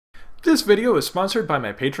This video is sponsored by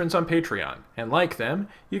my patrons on Patreon, and like them,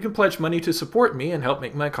 you can pledge money to support me and help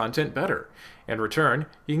make my content better. In return,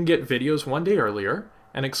 you can get videos one day earlier,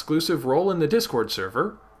 an exclusive role in the Discord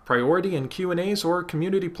server, priority in Q&As or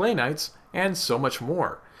community play nights, and so much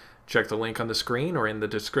more. Check the link on the screen or in the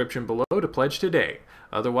description below to pledge today.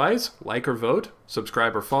 Otherwise, like or vote,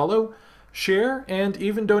 subscribe or follow, share, and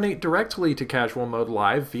even donate directly to Casual Mode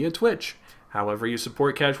Live via Twitch. However you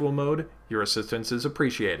support Casual Mode, your assistance is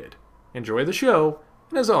appreciated. Enjoy the show,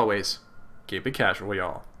 and as always, keep it casual,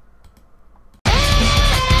 y'all.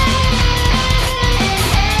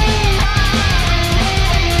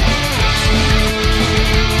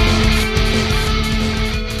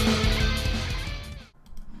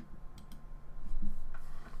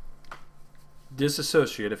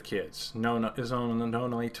 Disassociative kids, known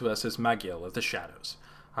only to us as Magiel of the Shadows.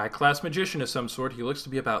 High-class magician of some sort, he looks to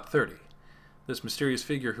be about 30. This mysterious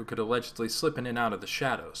figure who could allegedly slip in and out of the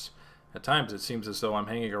shadows. At times it seems as though I'm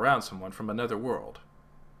hanging around someone from another world.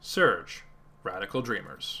 Surge, Radical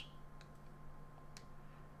Dreamers.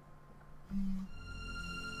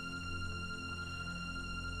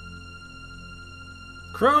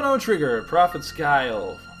 Chrono Trigger, Prophet's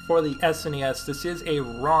Guile. For the SNES, this is a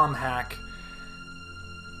Romhack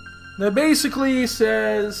that basically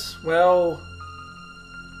says, well,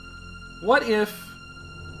 what if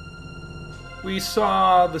we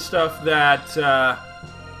saw the stuff that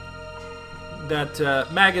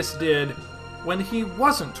Magus did when he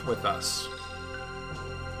wasn't with us?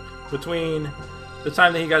 Between the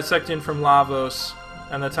time that he got sucked in from Lavos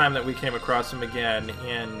and the time that we came across him again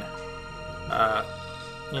in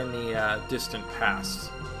the distant past.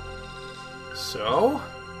 So,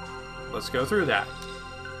 let's go through that.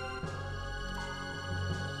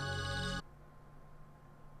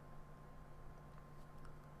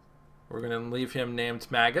 We're going to leave him named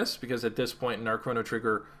Magus, because at this point in our Chrono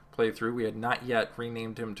Trigger playthrough, we had not yet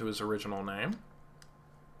renamed him to his original name.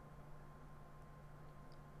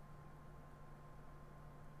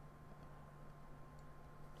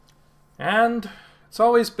 And it's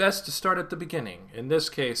always best to start at the beginning. In this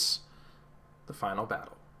case, the final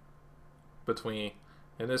battle. In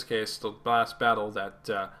this case, the last battle that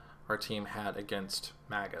our team had against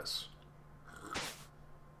Magus.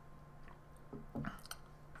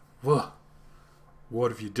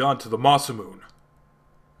 What have you done to the Masamune?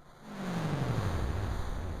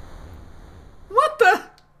 What the?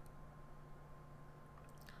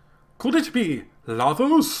 Could it be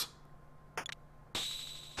Lavos?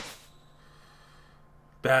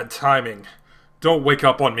 Bad timing. Don't wake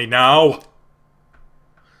up on me now.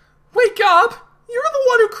 Wake up? You're the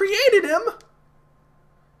one who created him.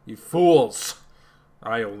 You fools.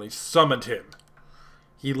 I only summoned him.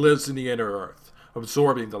 He lives in the inner earth,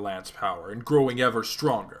 absorbing the land's power and growing ever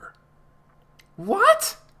stronger.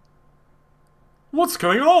 What? What's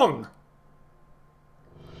going on?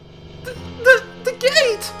 The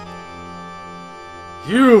gate!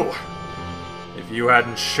 You! If you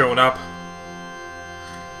hadn't shown up...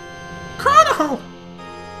 Chrono!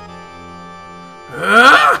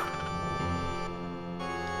 Ah!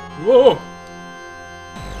 Whoa!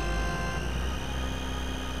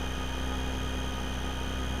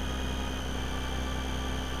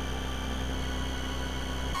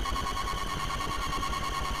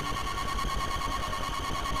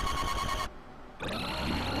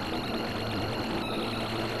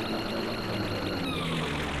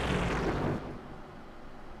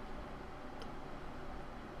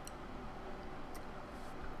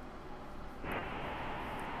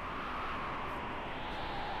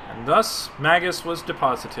 And thus, Magus was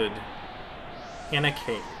deposited in a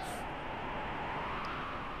cave.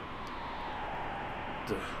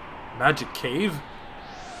 The magic cave?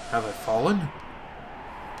 Have I fallen?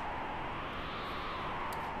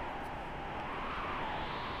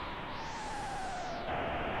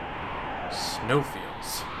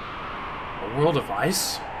 Snowfields. A world of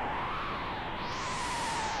ice?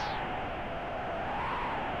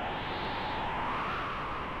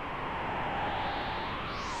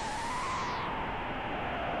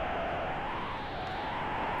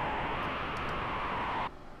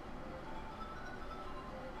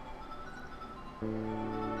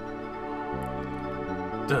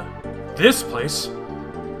 This place?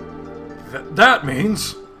 That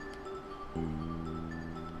means...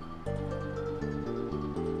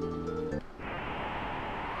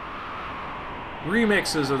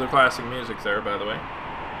 Remixes of the classic music there, by the way.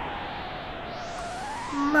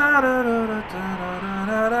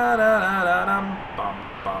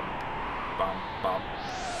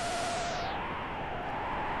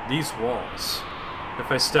 These walls.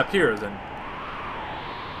 If I step here, then...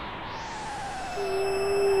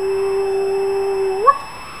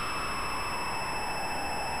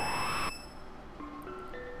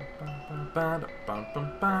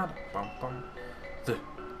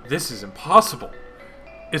 This is impossible.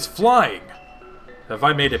 It's flying. Have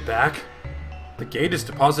I made it back? The gate has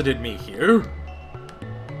deposited me here?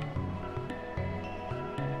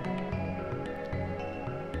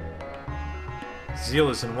 Zeal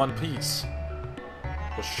is in one piece.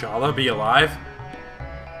 Will Shala be alive?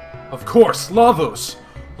 Of course, Lavos!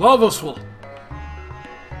 Lavos will...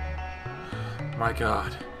 My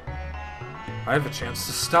god. I have a chance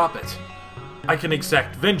to stop it. I can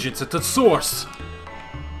exact vengeance at the source!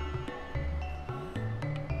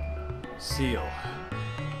 Zeal.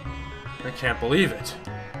 I can't believe it.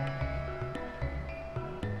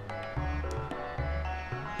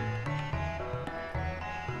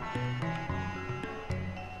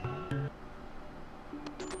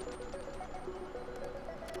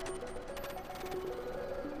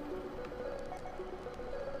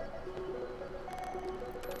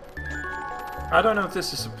 I don't know if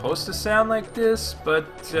this is supposed to sound like this, but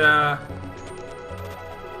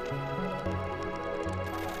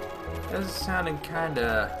this is sounding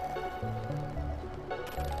kinda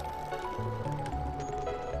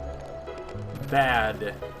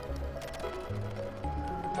bad.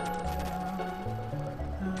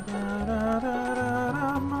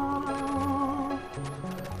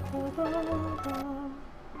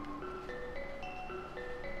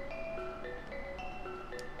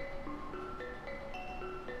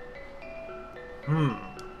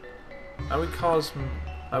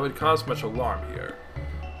 I would cause much alarm here.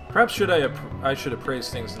 Perhaps I should appraise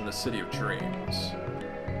things in the City of Dreams.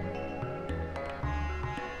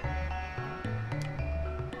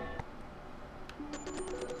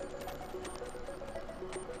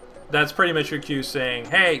 That's pretty much your cue saying,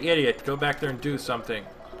 "Hey, idiot, go back there and do something."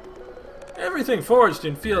 Everything forged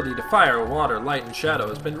in fealty to fire, water, light, and shadow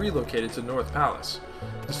has been relocated to North Palace.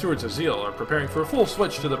 The stewards of Zeal are preparing for a full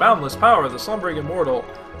switch to the boundless power of the slumbering immortal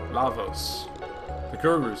Lavos. The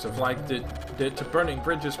gurus have liked it to burning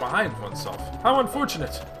bridges behind oneself. How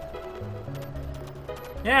unfortunate!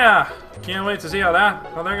 Yeah, can't wait to see how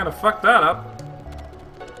they're gonna fuck that up.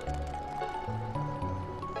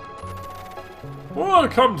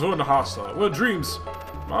 Welcome to Unhasa, where dreams...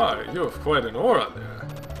 My, you have quite an aura there.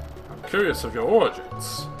 I'm curious of your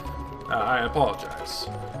origins. I apologize.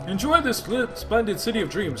 Enjoy this splendid City of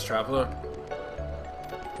Dreams, traveler.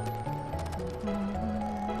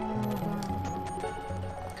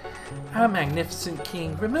 Our magnificent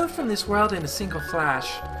king, removed from this world in a single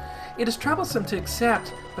flash. It is troublesome to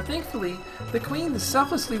accept, but thankfully, the queen is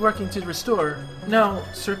selflessly working to restore, no,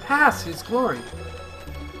 surpass his glory.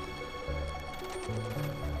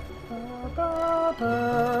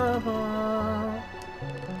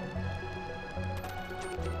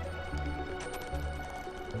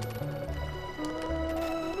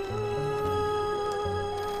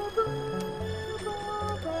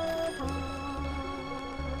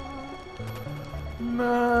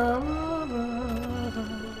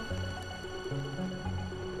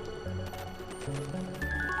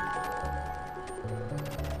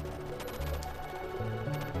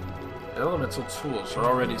 Elemental tools are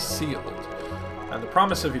already sealed, and the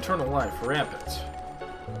promise of eternal life rampant.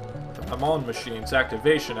 The Mammon machine's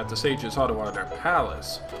activation at the Sage's Autowater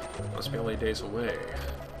Palace must be only days away.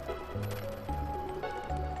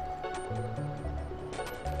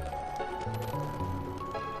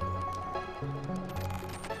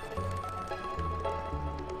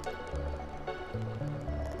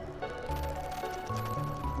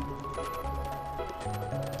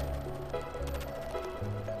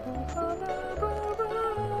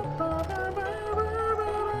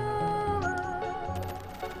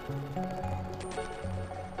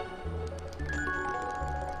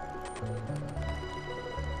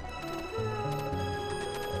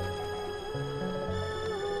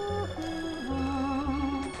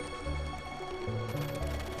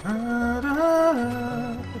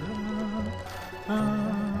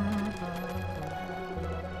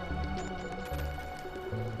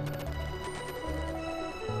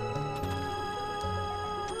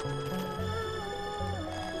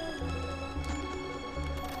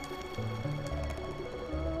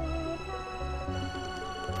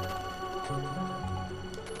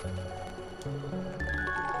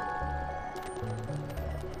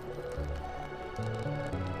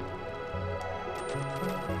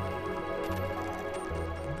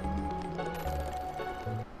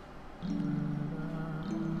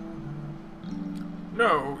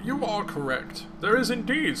 No, you are correct. There is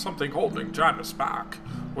indeed something holding Janus back.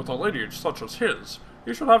 With a lineage such as his,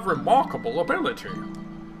 he should have remarkable ability.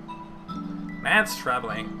 That's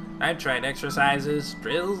troubling. I've tried exercises,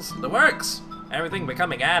 drills, the works. Everything but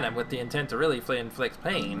coming at him with the intent to really inflict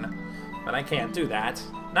pain. But I can't do that.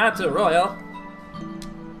 Not to Royal.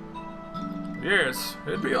 Yes,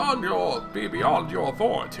 it'd be beyond your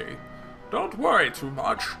authority. Don't worry too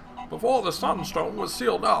much. Before the Sunstone was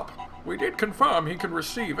sealed up, we did confirm he could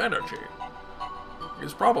receive energy.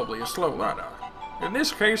 He's probably a slow learner. In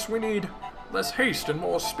this case, we need less haste and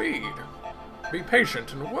more speed. Be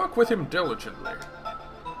patient and work with him diligently.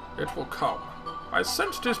 It will come. I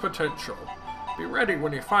sensed his potential. Be ready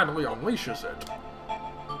when he finally unleashes it.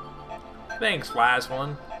 Thanks, wise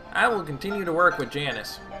one. I will continue to work with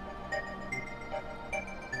Janice.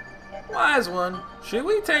 Wise one, should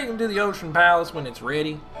we take him to the Ocean Palace when it's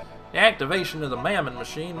ready? The activation of the Mammon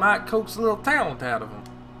machine might coax a little talent out of him.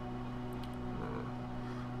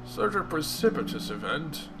 Such a precipitous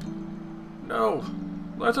event. No,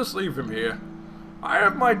 let us leave him here. I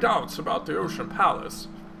have my doubts about the Ocean Palace.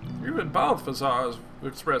 Even Balthazar has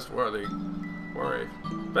expressed worry.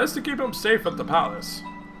 Best to keep him safe at the palace.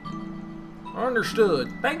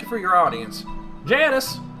 Understood. Thank you for your audience.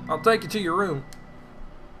 Janice, I'll take you to your room.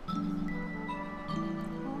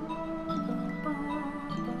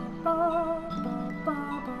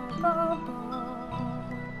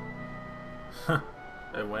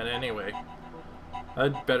 It went anyway.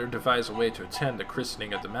 I'd better devise a way to attend the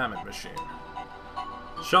christening of the Mammon machine.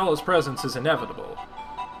 Shala's presence is inevitable,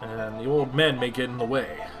 and the old men may get in the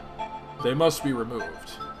way. They must be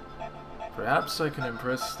removed. Perhaps I can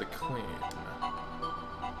impress the Queen.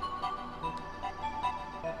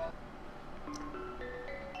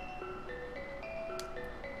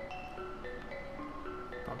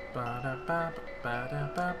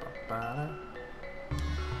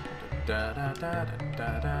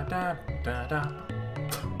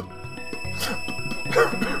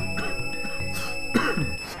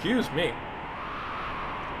 Excuse me.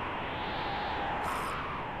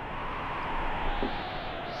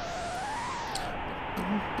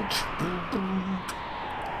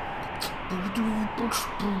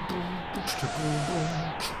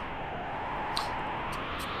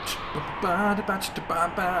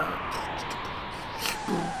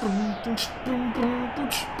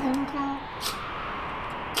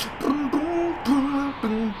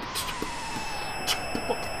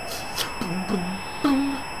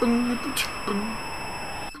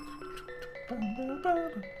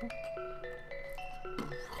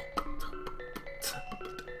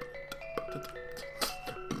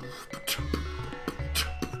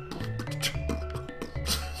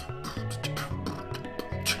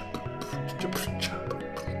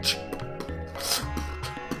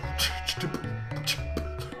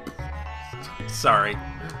 Sorry.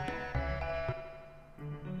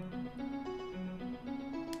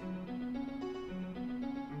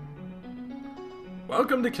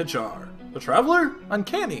 Welcome to Kichar. The Traveler?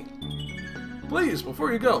 Uncanny. Please,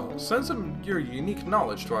 before you go, send some your unique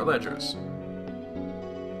knowledge to our ledgers.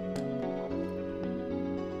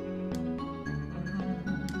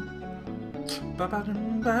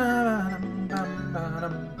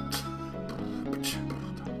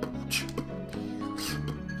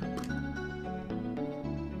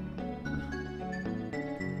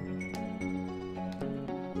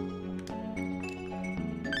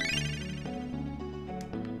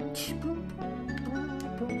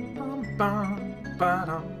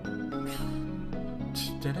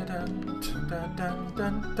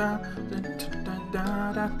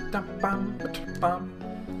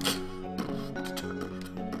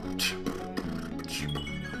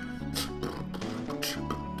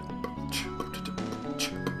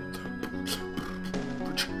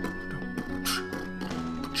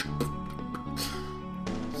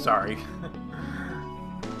 Sorry.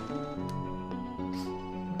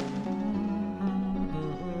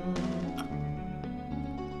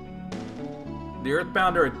 The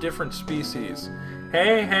Earthbound are a different species.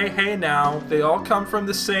 Hey now, they all come from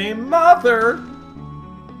the same mother!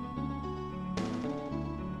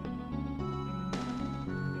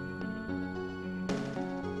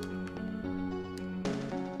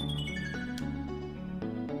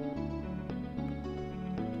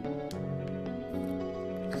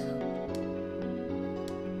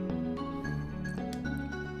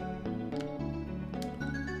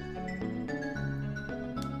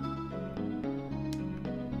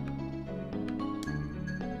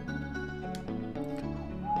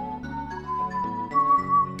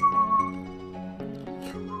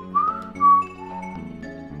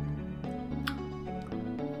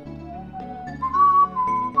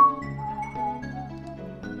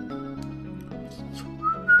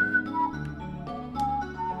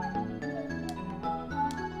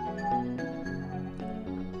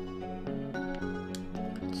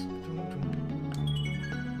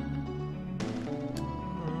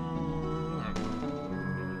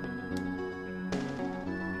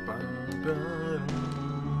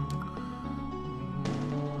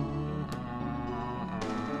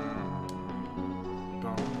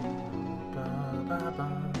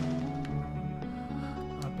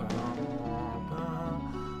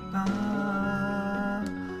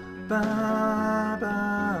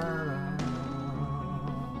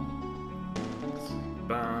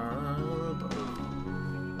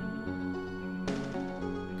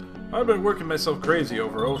 I've been working myself crazy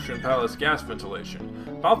over Ocean Palace gas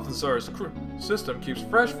ventilation. Balthazar's system keeps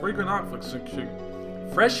fresh, fragrant oxygen.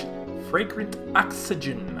 Fresh, fragrant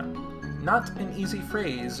oxygen. Not an easy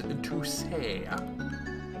phrase to say.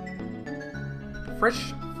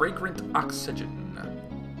 Fresh, fragrant oxygen.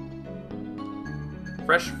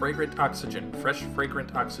 Fresh, fragrant oxygen. Fresh,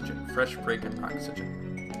 fragrant oxygen. Fresh, fragrant oxygen.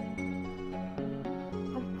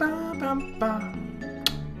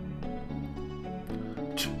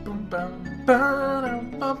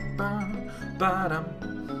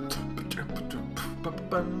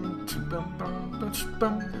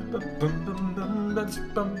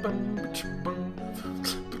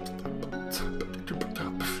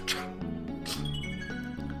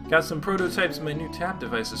 Got some prototypes of my new tap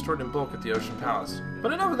devices stored in bulk at the Ocean Palace.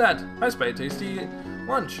 But enough of that. I spy a tasty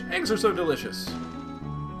lunch. Eggs are so delicious.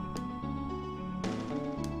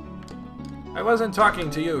 I wasn't talking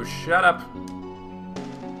to you. Shut up.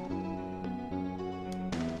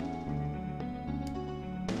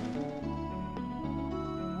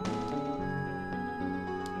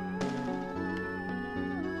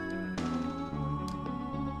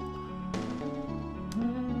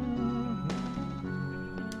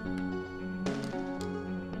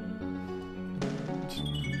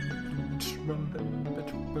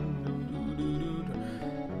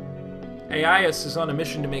 AIS is on a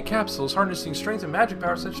mission to make capsules. Harnessing strength and magic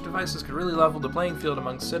power, such devices could really level the playing field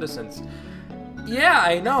among citizens. Yeah,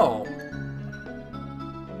 I know.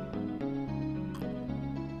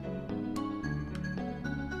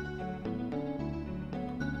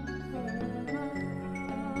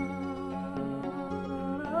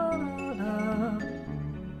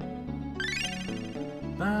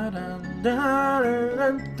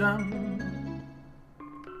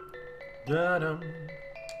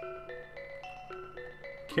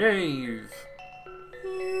 Cave.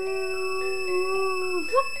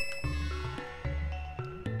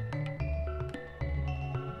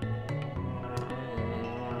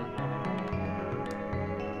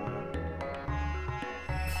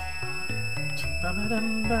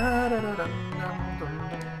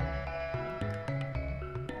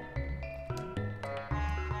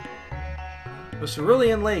 The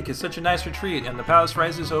Cerulean Lake is such a nice retreat, and the palace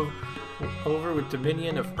rises over with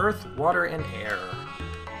dominion of earth, water, and air.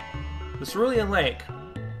 The Cerulean Lake.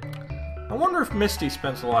 I wonder if Misty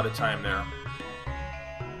spends a lot of time there.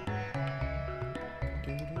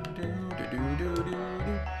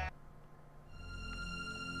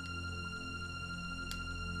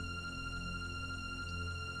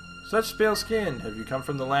 Such pale skin. Have you come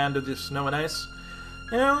from the land of the snow and ice?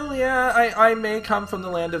 Oh, yeah, I may come from the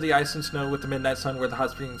land of the ice and snow with the midnight sun where the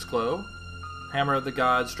hot springs glow. Hammer of the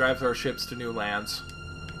gods drives our ships to new lands.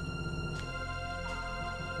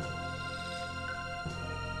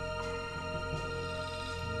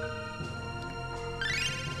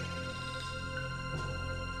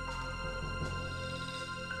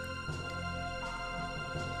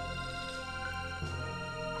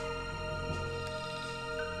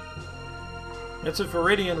 It's a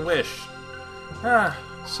Viridian wish. Ah,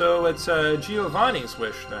 so it's Giovanni's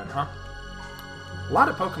wish then, huh? A lot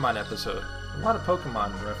of Pokemon episode. A lot of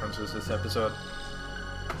Pokemon references this episode.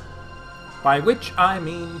 By which I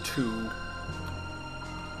mean two.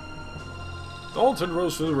 Dalton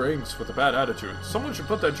rose to the ranks with a bad attitude. Someone should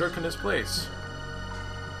put that jerk in his place.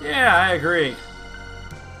 Yeah, I agree.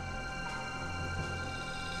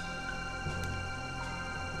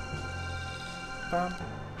 Bum,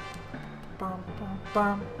 bum,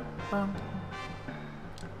 bum, bum, bum.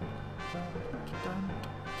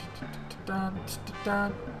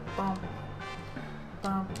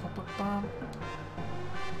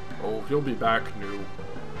 Oh, he'll be back new.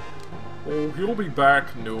 Oh, he'll be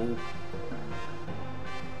back new.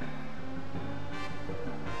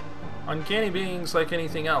 Uncanny beings like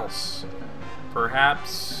anything else.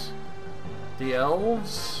 Perhaps the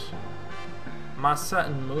elves? Masa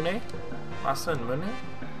and Mune? Masa and Mune?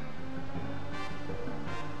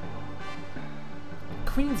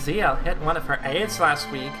 Queen Zia hit one of her aides last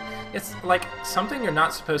week. It's like something you're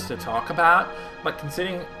not supposed to talk about, but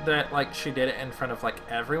considering that like she did it in front of like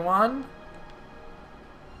everyone.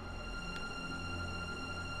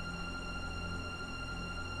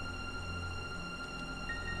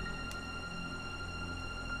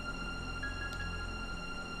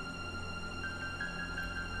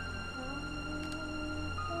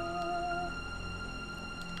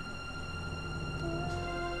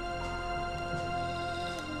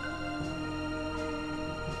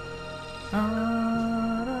 My,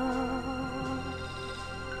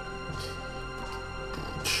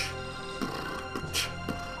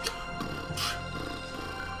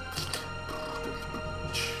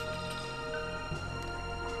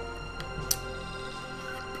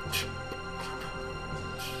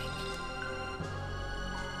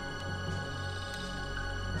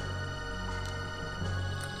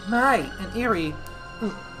 an eerie...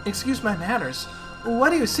 Excuse my manners.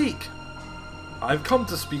 What do you seek? I've come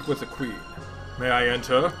to speak with the Queen. May I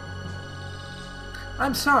enter?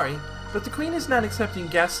 I'm sorry, but the Queen is not accepting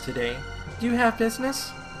guests today. Do you have business?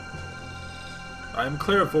 I am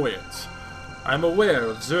clairvoyant. I am aware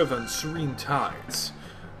of Zervan's serene tides,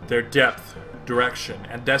 their depth, direction,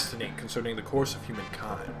 and destiny concerning the course of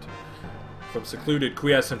humankind. From secluded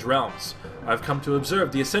quiescent realms, I've come to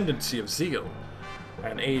observe the ascendancy of Zeal,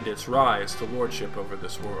 and aid its rise to lordship over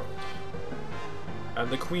this world. And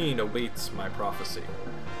the Queen awaits my prophecy.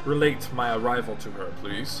 Relate my arrival to her,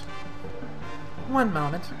 please. One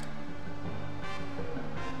moment.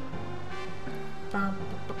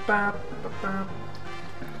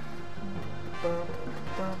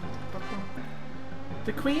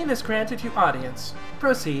 The Queen has granted you audience.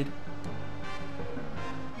 Proceed.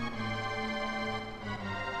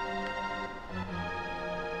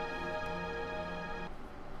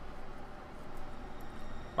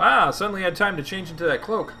 Wow, suddenly had time to change into that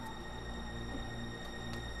cloak.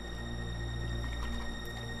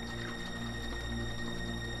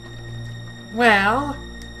 Well?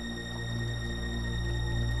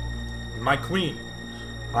 My Queen,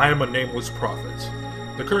 I am a nameless prophet.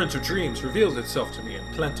 The current of dreams revealed itself to me in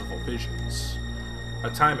plentiful visions. A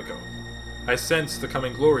time ago, I sensed the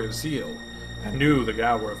coming glory of Zeal, and knew the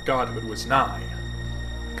hour of godhood was nigh.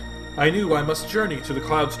 I knew I must journey to the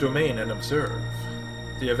cloud's domain and observe.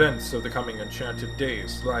 The events of the coming enchanted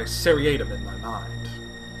days lie seriatim in my mind.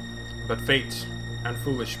 But fate and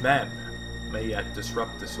foolish men may yet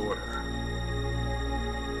disrupt this order.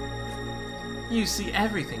 You see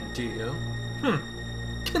everything, do you?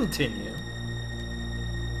 Continue.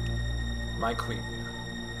 My Queen,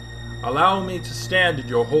 allow me to stand in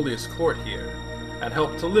your holiest court here, and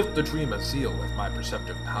help to lift the dream of Zeal with my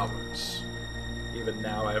perceptive powers. Even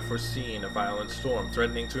now I have foreseen a violent storm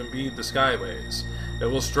threatening to impede the skyways. It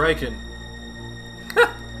will strike in...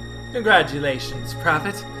 Congratulations,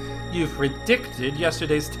 Prophet. You've predicted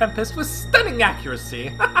yesterday's tempest with stunning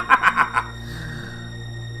accuracy.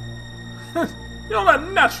 You're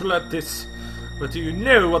not natural at this. But do you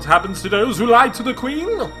know what happens to those who lie to the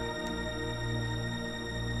Queen?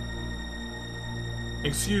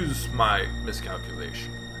 Excuse my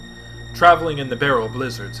miscalculation. Traveling in the barrel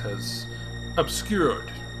blizzards has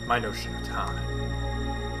obscured my notion of time.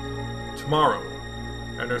 Tomorrow,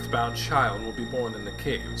 an earthbound child will be born in the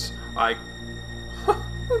caves.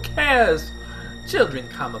 Who cares? Children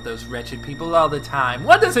come of those wretched people all the time.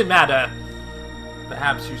 What does it matter?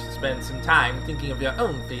 Perhaps you should spend some time thinking of your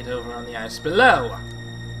own fate over on the ice below.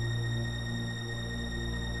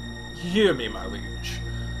 Hear me, my liege.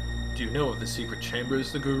 Do you know of the secret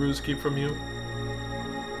chambers the gurus keep from you?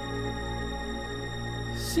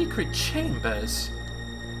 Secret chambers?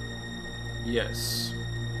 Yes.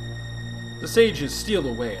 The sages steal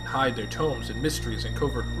away and hide their tomes and mysteries in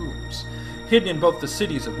covert rooms, hidden in both the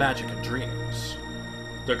cities of magic and dreams.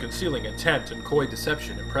 Their concealing intent and coy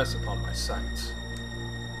deception impress upon my sight.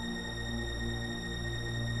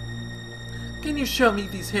 Can you show me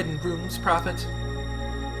these hidden rooms, Prophet?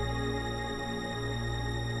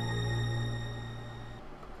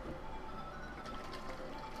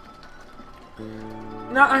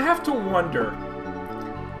 Now, I have to wonder,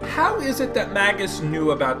 how is it that Magus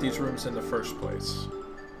knew about these rooms in the first place?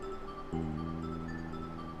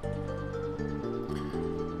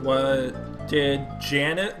 Was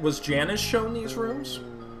Janice shown these rooms?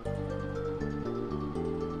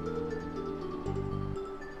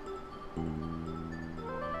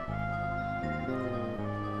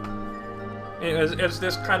 Is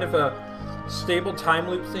this kind of a stable time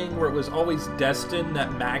loop thing where it was always destined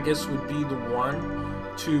that Magus would be the one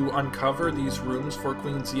to uncover these rooms for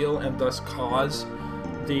Queen Zeal and thus cause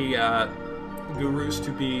the gurus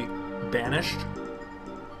to be banished?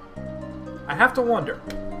 I have to wonder.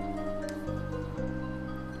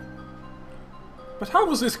 But how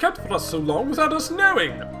was this kept for us so long without us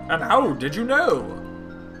knowing? And how did you know?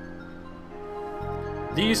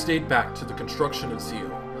 These date back to the construction of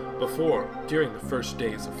Zeal, during the first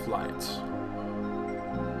days of flight.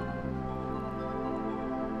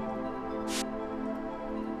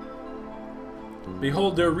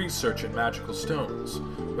 Behold their research in magical stones,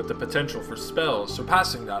 with the potential for spells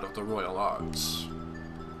surpassing that of the royal arts.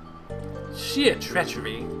 Sheer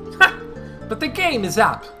treachery. Ha! but the game is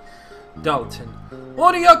up. Dalton,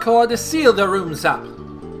 order your corps to seal the rooms up.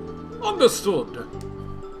 Understood.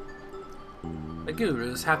 The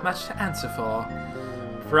gurus have much to answer for.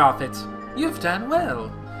 Prophet, you've done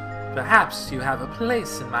well. Perhaps you have a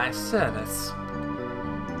place in my service.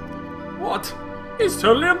 What? He's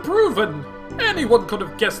totally unproven. Anyone could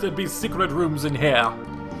have guessed there'd be secret rooms in here.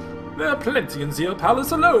 There are plenty in Zeal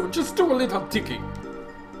Palace alone. Just do a little digging.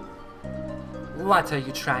 What are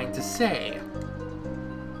you trying to say?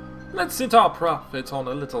 Let's send our prophet on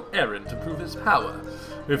a little errand to prove his power.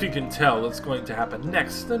 If he can tell what's going to happen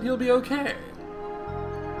next, then he'll be okay.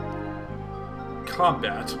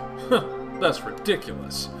 Combat? That's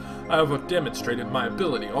ridiculous. I have demonstrated my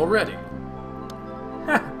ability already.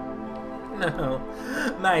 No,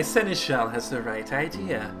 my seneschal has the right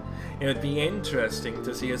idea. It would be interesting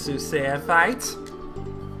to see a soothsayer fight.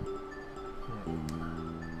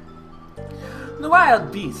 The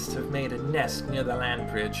wild beasts have made a nest near the land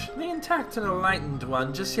bridge, the intact and enlightened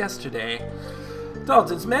one just yesterday.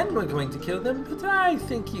 Dalton's men were going to kill them, but I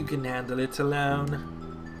think you can handle it alone.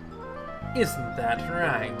 Isn't that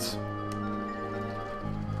right?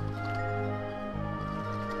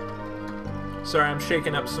 Sorry, I'm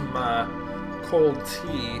shaking up some cold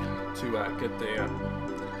tea to get the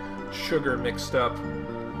sugar mixed up.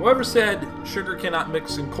 Whoever said sugar cannot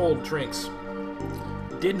mix in cold drinks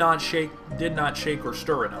did not shake or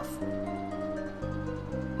stir enough.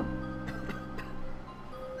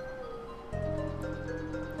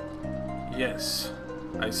 Yes,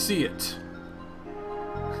 I see it.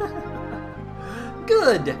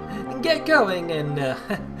 Good! Get going and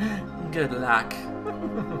good luck.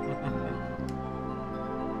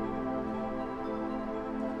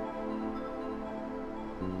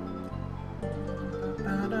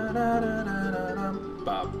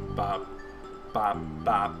 Bop, bop, bop,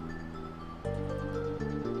 bop.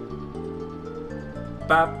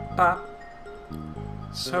 Bop, bop.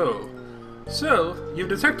 So, you've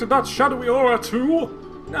detected that shadowy aura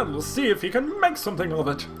too? Now we'll see if he can make something of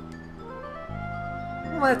it.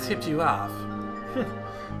 What tipped you off?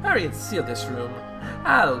 Hurry and seal this room.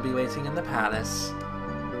 I'll be waiting in the palace.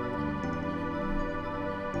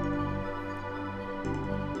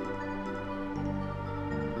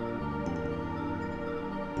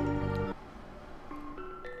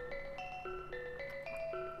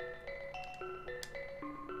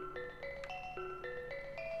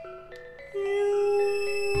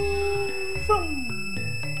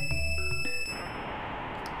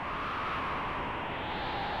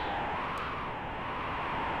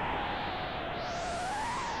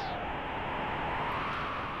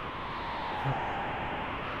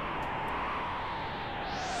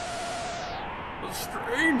 A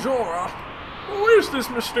strange aura. Who is this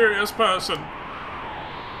mysterious person?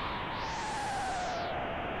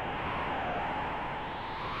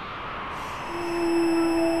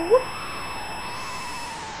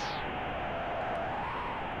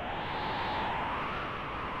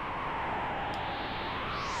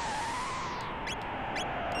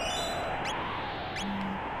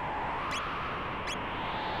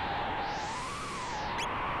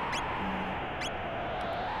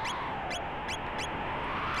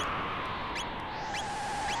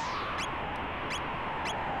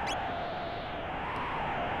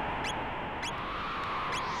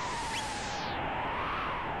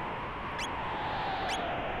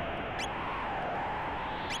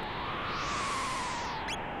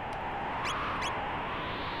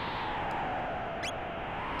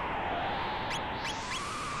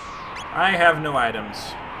 I have no items.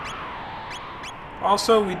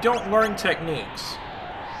 Also, we don't learn techniques.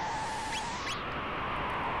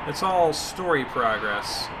 It's all story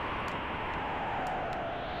progress.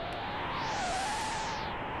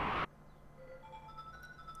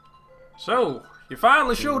 So, you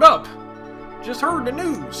finally showed up. Just heard the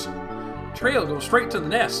news. Trail goes straight to the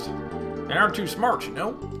nest. They aren't too smart, you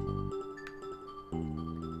know.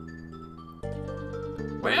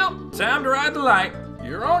 Well, time to ride the light.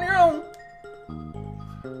 You're on your own.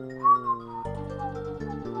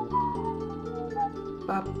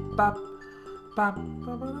 Bop, bop, bop,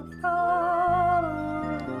 bop, bop,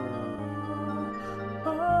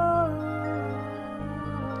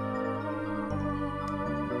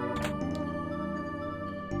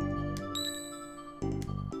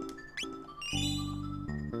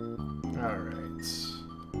 Alright.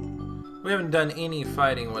 We haven't done any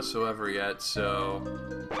fighting whatsoever yet, so...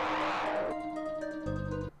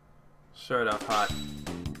 Start off hot.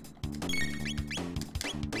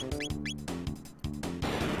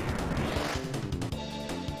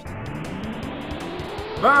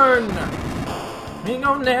 Burn! We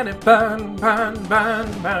gon' let it burn, burn,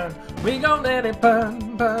 burn, burn. We gon' let it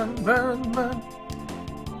burn, burn, burn, burn.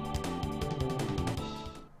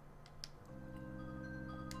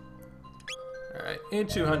 Alright, and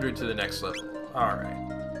 200 to the next level. Alright.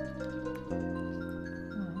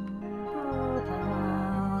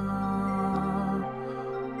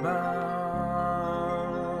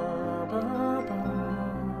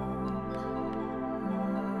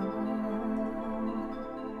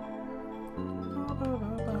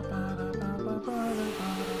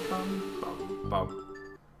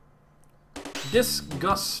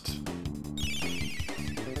 Disgust.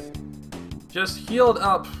 Just healed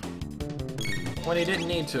up when he didn't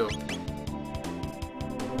need to.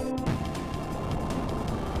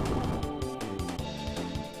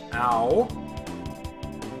 Ow.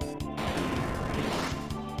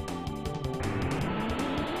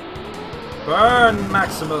 Burn,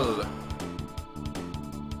 Maximal.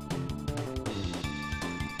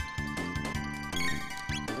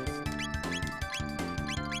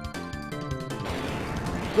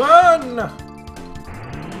 Burn!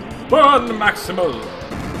 Burn, Maximal!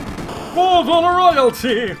 For the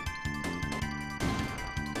royalty!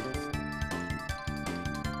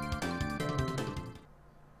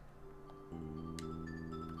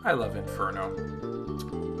 I love Inferno.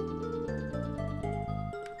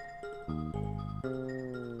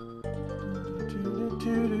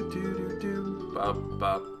 Bop,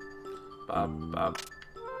 bop, bop, bop.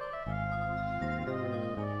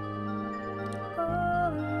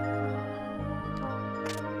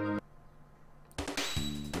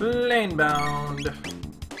 Plane bound.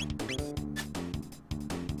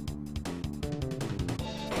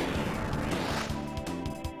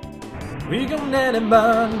 We gon' let it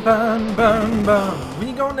burn, burn, burn, burn.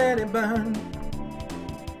 We gon' let it burn.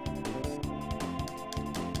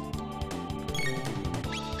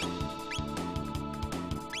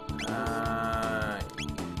 Yeah.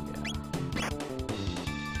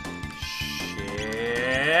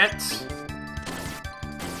 Shit.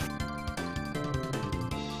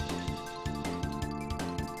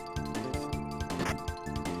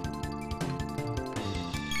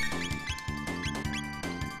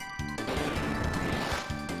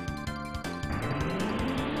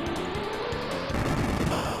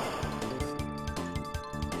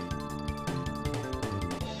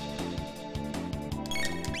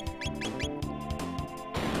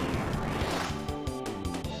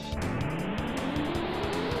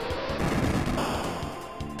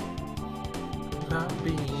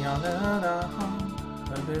 Zombie on the lawn.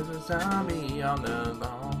 There's a zombie on the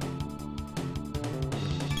lawn.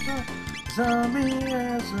 Zombie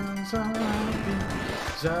as a zombie.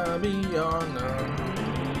 Zombie on the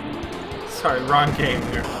lawn. Sorry, wrong game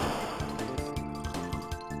here.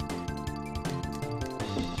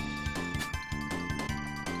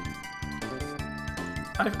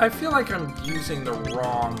 I feel like I'm using the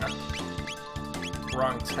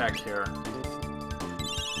wrong tech here.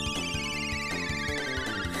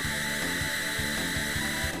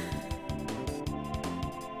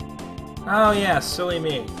 Oh yeah, silly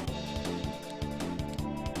me.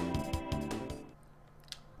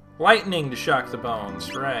 Lightning to shock the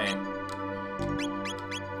bones, right.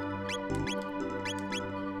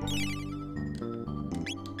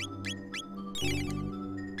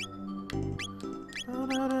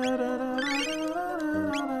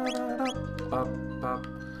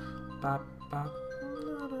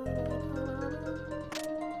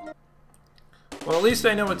 Well, at least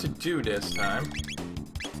I know what to do this time.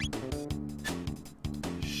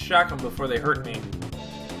 Shock them before they hurt me.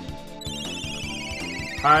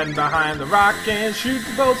 Hide behind the rock and shoot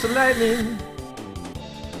the bolts of lightning.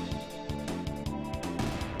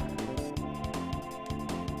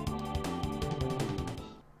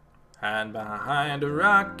 Hide behind a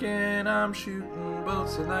rock and I'm shooting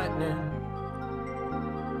bolts of lightning.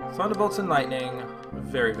 Thunderbolts and lightning.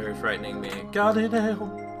 Very, very frightening me. Galileo,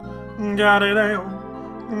 Galileo,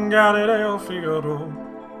 Galileo Figaro.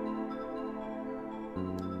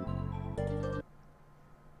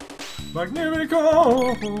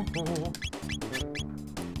 Magnifico!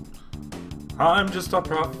 I'm just a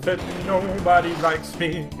prophet, nobody likes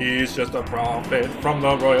me. He's just a prophet from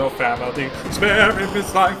the royal family. Spare him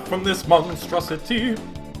his life from this monstrosity.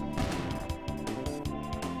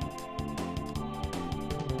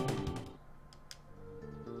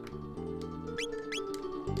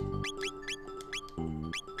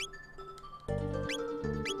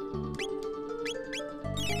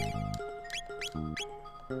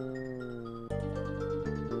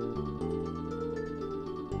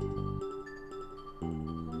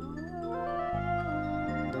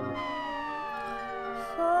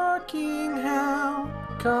 Fucking hell,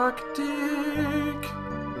 cockdick.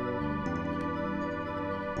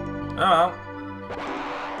 Oh.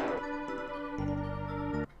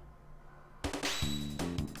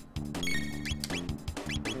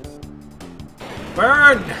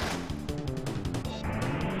 Burn!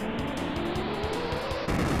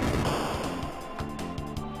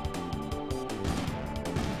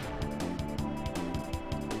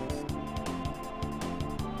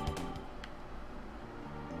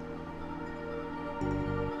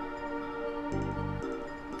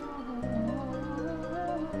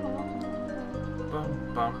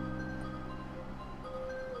 Bum, bum.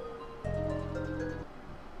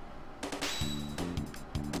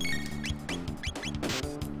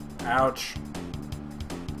 Ouch.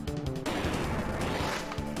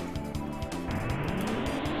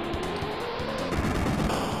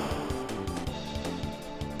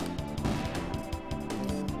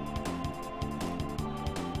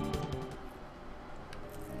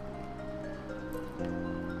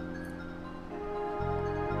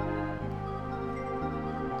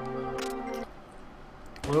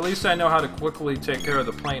 Well, at least I know how to quickly take care of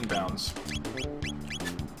the plane bounds.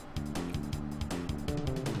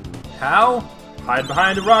 How? Hide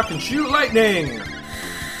behind a rock and shoot lightning!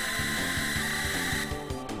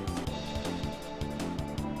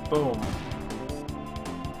 Boom.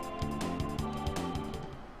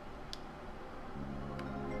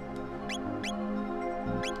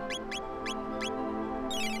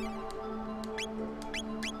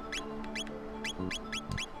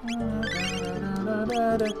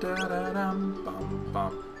 Bum,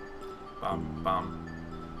 bum. Bum, bum.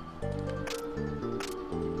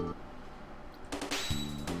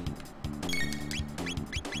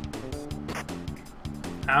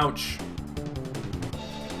 Ouch.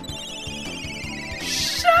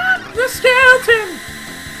 Shut the skeleton!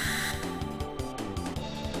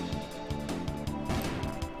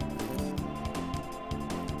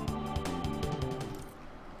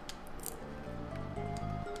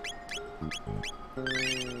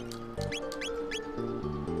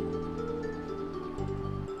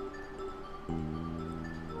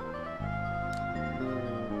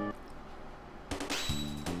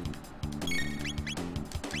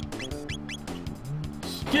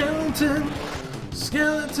 Skeleton,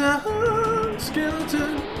 skeleton,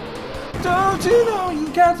 skeleton. Don't you know you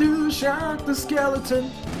got to shock the skeleton?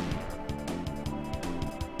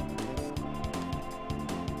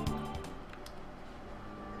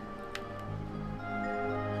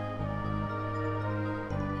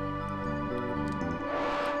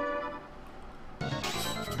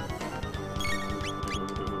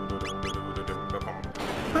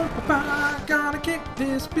 Gonna kick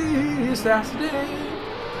this beast ass today.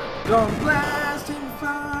 Gonna blast him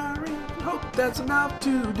fiery. Hope that's enough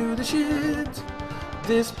to do the shit.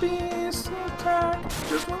 This beast attack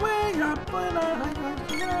just went way up when I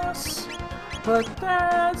got yes. But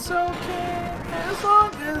that's okay as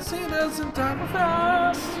long as he doesn't die real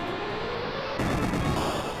fast.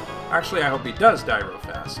 Actually, I hope he does die real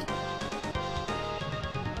fast.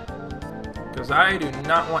 Because I do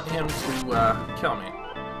not want him to kill me.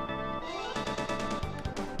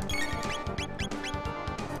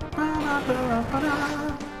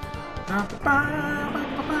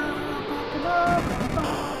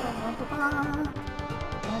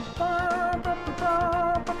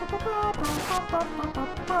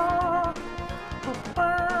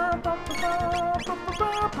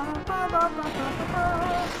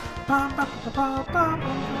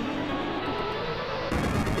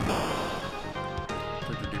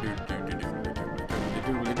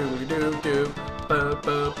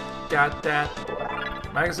 Got that.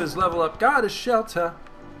 Magnus's level up. Got a shelter.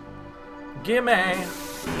 Gimme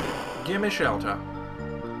shelter.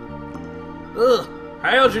 Ugh,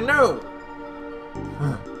 how'd you know?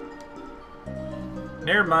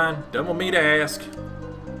 Never mind, don't want me to ask.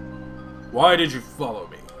 Why did you follow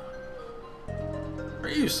me? Are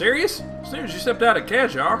you serious? As soon as you stepped out of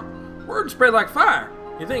Kajar, word spread like fire.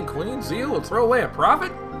 You think Queen Zeal will throw away a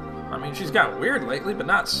prophet? I mean, she's got weird lately, but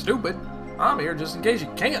not stupid. I'm here just in case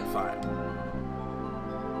you can't fight.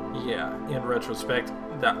 Yeah, in retrospect,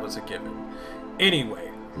 that was a given.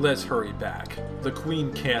 Anyway, let's hurry back. The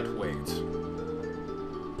Queen can't wait.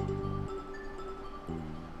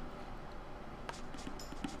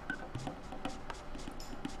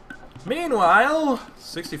 Meanwhile,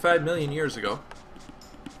 65 million years ago.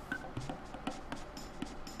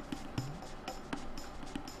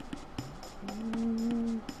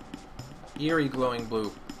 Eerie glowing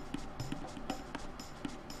blue.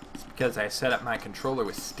 It's because I set up my controller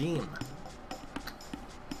with Steam.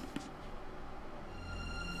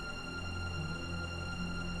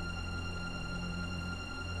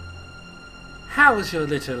 How was your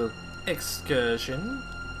little excursion?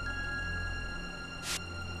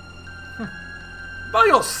 By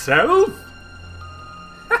yourself?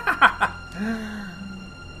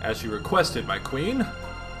 As you requested, my queen.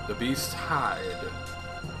 The beast hide.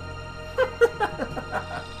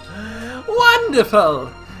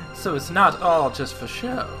 Wonderful! So it's not all just for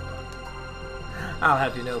show. I'll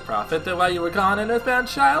have you know, Prophet, that while you were gone, an earthbound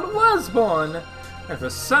child was born. And for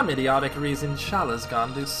some idiotic reason, Shala's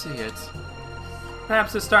gone to see it.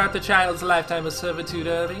 Perhaps to start the child's lifetime of servitude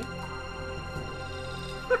early?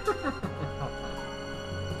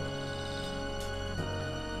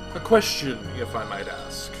 A question, if I might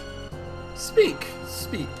ask. Speak,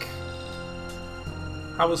 speak.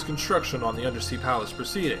 How is construction on the Undersea Palace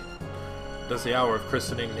proceeding? Does the hour of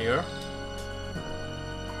christening near?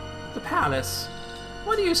 The palace?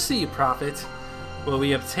 What do you see, Prophet? Will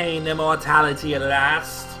we obtain immortality at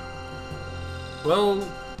last? Well,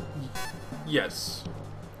 yes.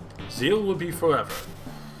 Zeal will be forever.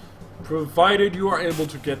 Provided you are able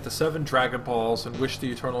to get the 7 Dragon Balls and wish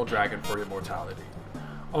the Eternal Dragon for immortality.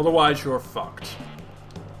 Otherwise, you're fucked.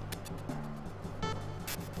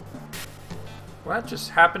 What just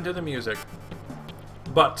happened to the music?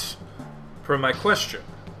 But, per my question,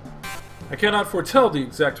 I cannot foretell the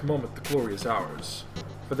exact moment the glory is ours,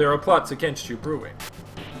 for there are plots against you brewing.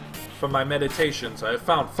 From my meditations, I have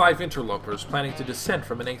found 5 interlopers planning to descend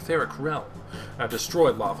from an etheric realm and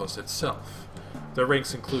destroy Lavos itself. Their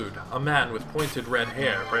ranks include a man with pointed red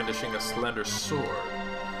hair brandishing a slender sword,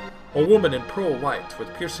 a woman in pearl white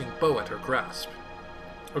with piercing bow at her grasp,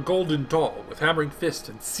 a golden doll with hammering fist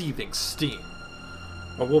and seething steam,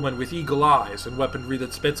 a woman with eagle eyes and weaponry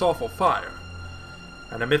that spits awful fire,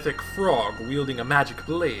 and a mythic frog wielding a magic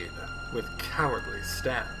blade with cowardly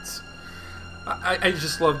stance. I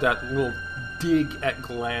just love that little dig at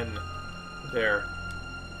Glenn there.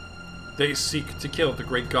 They seek to kill the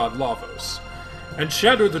great god Lavos, and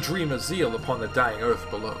shatter the dream of Zeal upon the dying earth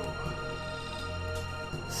below.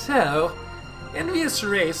 So, envious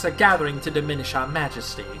race are gathering to diminish our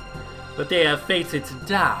majesty, but they are fated to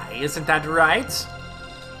die, isn't that right?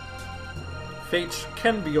 Fate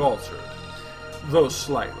can be altered, though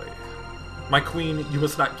slightly. My queen, you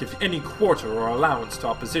must not give any quarter or allowance to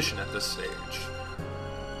opposition at this stage.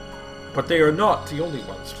 But they are not the only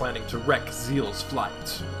ones planning to wreck Zeal's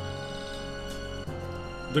flight.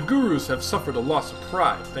 The Gurus have suffered a loss of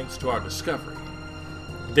pride thanks to our discovery.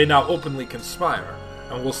 They now openly conspire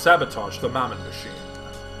and will sabotage the Mammon machine.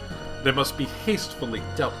 They must be hastily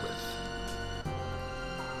dealt with.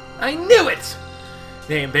 I knew it!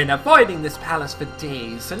 They've been avoiding this palace for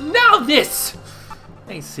days, and now this!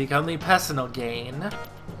 They seek only personal gain.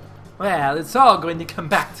 Well, it's all going to come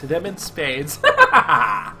back to them in spades.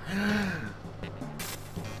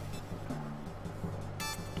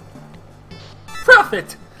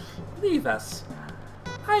 Prophet! Leave us.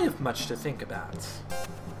 I have much to think about.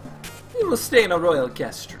 We will stay in a royal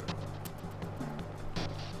guest room.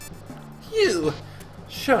 You,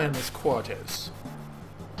 show him his quarters.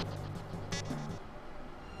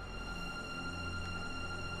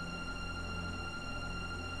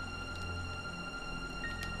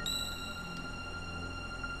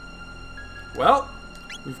 Well,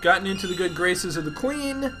 we've gotten into the good graces of the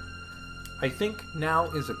Queen. I think now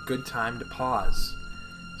is a good time to pause.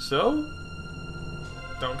 So,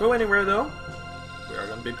 don't go anywhere though. We are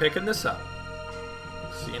going to be picking this up.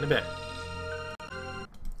 See you in a bit.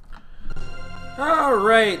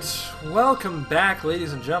 Alright, welcome back,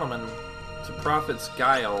 ladies and gentlemen, to Prophet's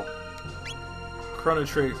Guile.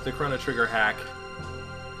 The Chrono Trigger hack.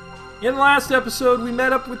 In the last episode, we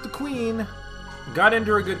met up with the Queen, got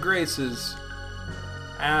into her good graces,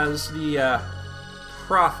 as the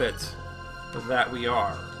prophet that we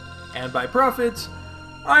are. And by prophet,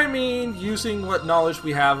 I mean using what knowledge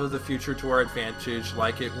we have of the future to our advantage,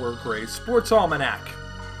 like it were Gray's Sports Almanac.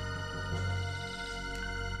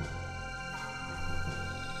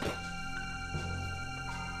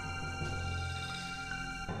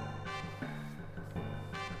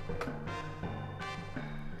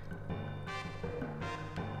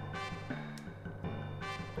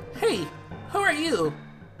 Hey, who are you?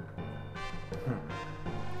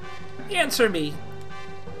 Answer me.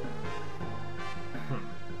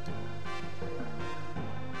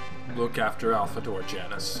 Look after Alphador,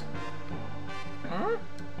 Janice. Huh?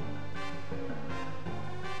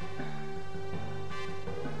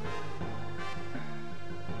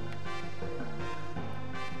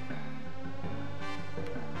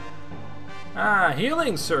 Ah,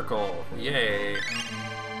 healing circle. Yay.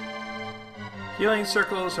 Healing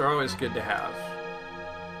circles are always good to have.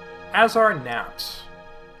 As are naps.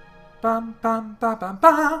 Bum bum ba bum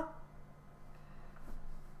ba.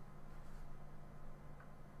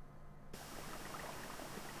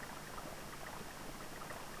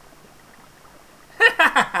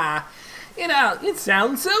 You know, it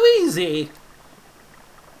sounds so easy.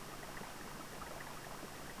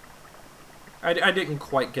 I didn't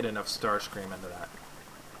quite get enough Starscream into that.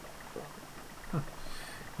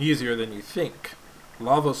 Easier than you think.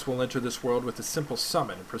 Lavos will enter this world with a simple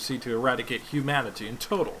summon and proceed to eradicate humanity in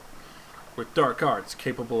total. With dark arts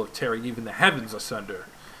capable of tearing even the heavens asunder,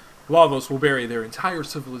 Lavos will bury their entire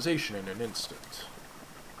civilization in an instant.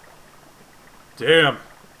 Damn!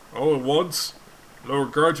 All at once? No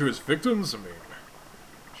regard to his victims? I mean,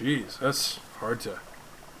 jeez, that's hard to...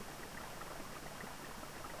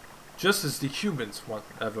 Just as the humans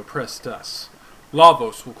have oppressed us,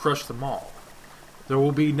 Lavos will crush them all. There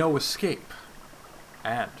will be no escape,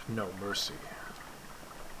 and no mercy.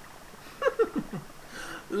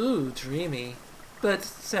 Ooh, dreamy. But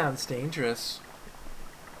sounds dangerous.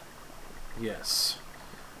 Yes,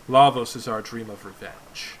 Lavos is our dream of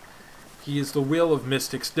revenge. He is the will of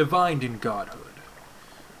mystics divined in godhood.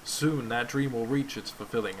 Soon that dream will reach its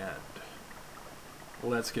fulfilling end.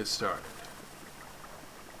 Let's get started.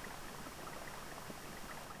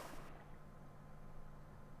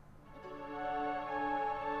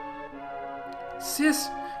 Sis,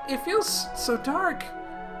 it feels so dark.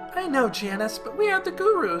 I know, Janice, but we are the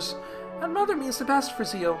gurus, and Mother means the best for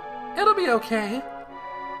Zeal. It'll be okay.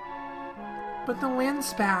 But the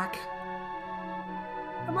wind's back.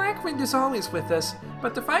 The Black Wind is always with us,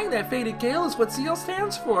 but defying that fated gale is what Zeal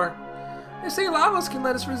stands for. They say Lavos can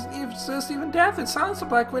let us resist even death and silence the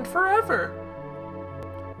Black Wind forever.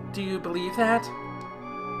 Do you believe that?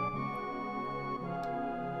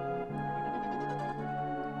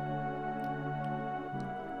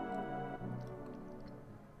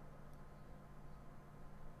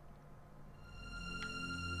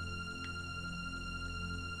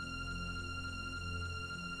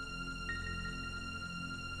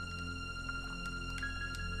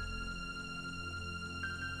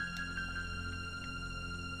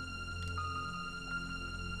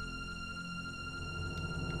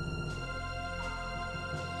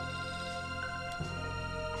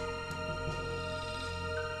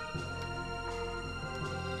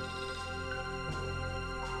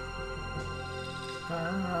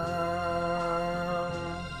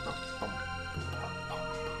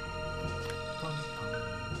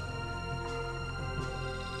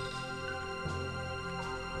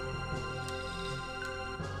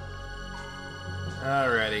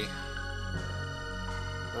 Alrighty.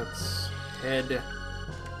 Let's head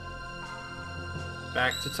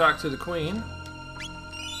back to talk to the Queen.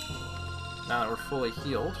 Now that we're fully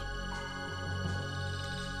healed.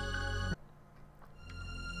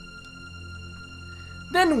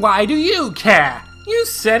 Then why do you care? You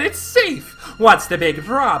said it's safe. What's the big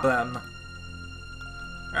problem?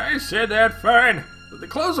 I said that fine, but the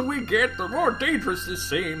closer we get, the more dangerous this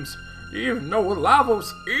seems. Do you even know what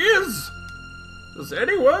Lavos is? Does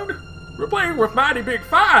anyone? We're playing with mighty big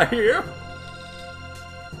fire here.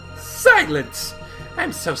 Silence!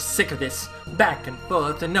 I'm so sick of this, back and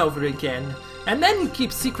forth and over again. And then you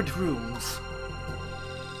keep secret rooms.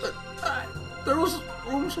 Those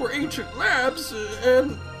rooms were ancient labs,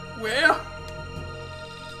 and, well...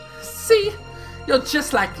 See? You're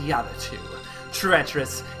just like the other two.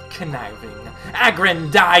 Treacherous, conniving,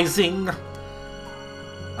 aggrandizing.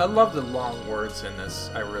 I love the long words in this,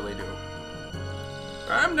 I really do.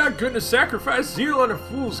 I'm not going to sacrifice Zeal on a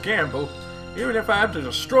fool's gamble, even if I have to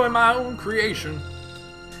destroy my own creation.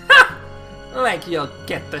 Ha! Like you'll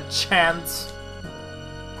get the chance.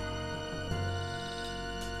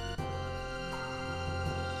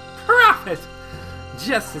 Prophet!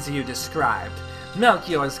 Just as you described,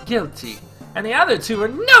 Melchior's guilty, and the other two are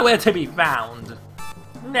nowhere to be found.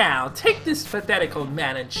 Now, take this pathetic old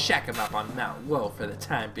man and shack him up on Mount Woe for the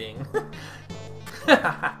time being.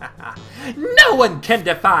 No one can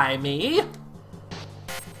defy me!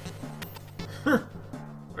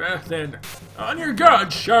 Well then, on your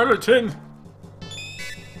guard, charlatan!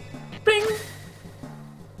 Bing!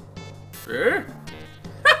 Eh?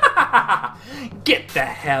 Get the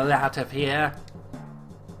hell out of here!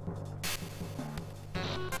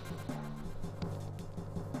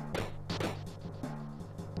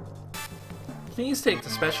 Please take the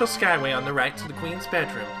special skyway on the right to the Queen's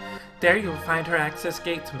bedroom. There you will find her access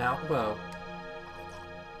gate to Mount Woe.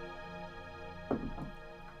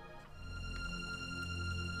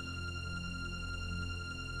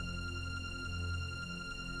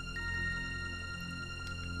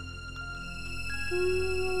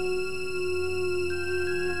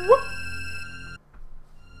 Whoop.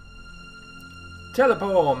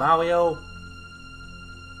 Teleport, Mario!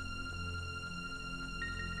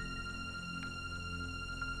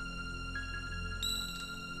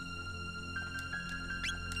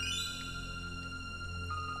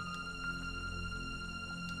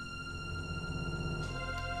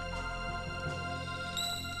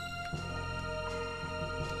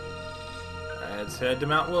 head to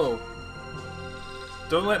Mount Woe.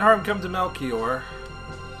 Don't let harm come to Melchior.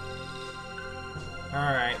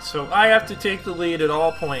 Alright, so I have to take the lead at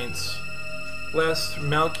all points, lest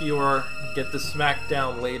Melchior get the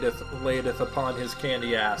smackdown ladeth upon his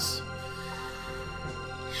candy ass.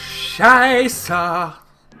 Scheisse!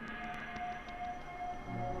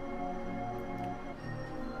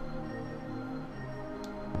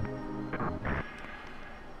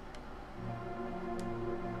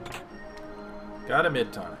 Got a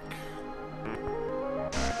mid-tonic.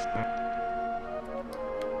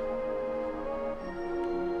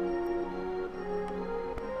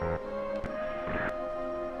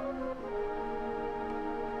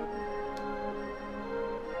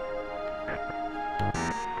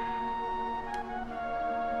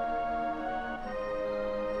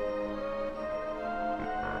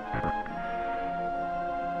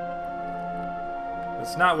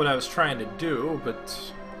 That's not what I was trying to do,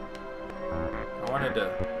 but I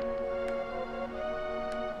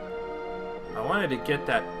wanted to get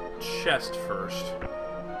that chest first.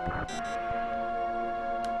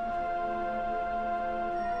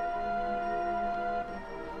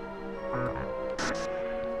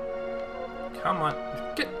 Come on,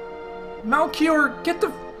 get Melchior, get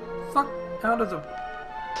the fuck out of the.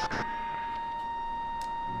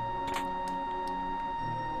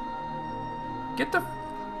 Get the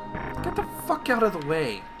fuck out of the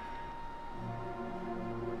way.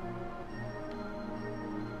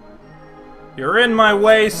 You're in my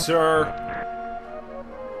way, sir.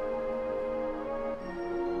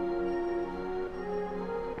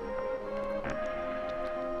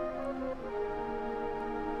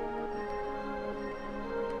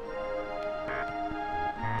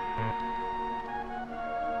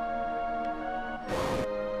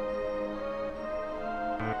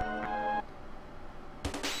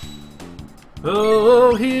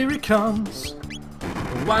 Oh, here he comes.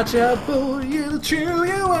 Watch out, boy, he'll chew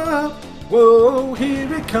you up. Whoa, here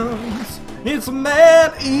he comes. It's a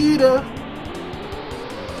man-eater.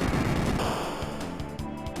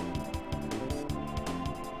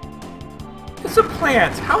 It's a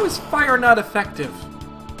plant. How is fire not effective?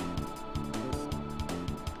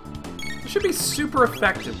 It should be super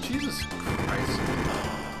effective. Jesus Christ.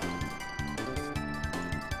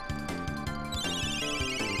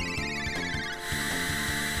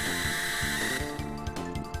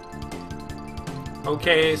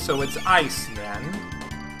 Okay, so it's ice then.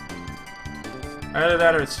 Either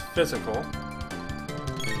that or it's physical.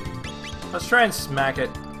 Let's try and smack it.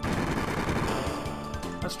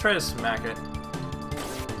 Let's try to smack it.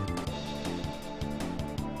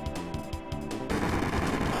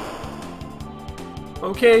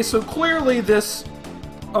 Okay, so clearly this...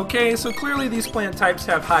 Okay, so clearly these plant types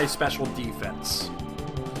have high special defense.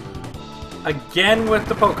 Again with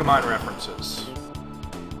the Pokemon references.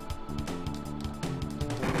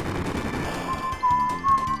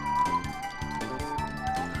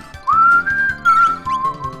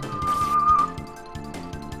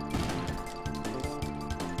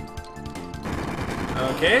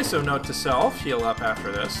 Okay, so note to self, heal up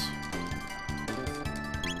after this.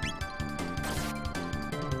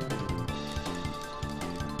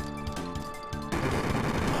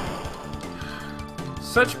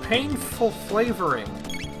 Such painful flavoring.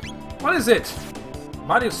 What is it?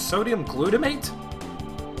 Monosodium glutamate?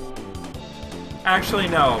 Actually,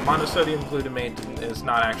 no. Monosodium glutamate is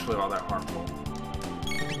not actually all that harmful.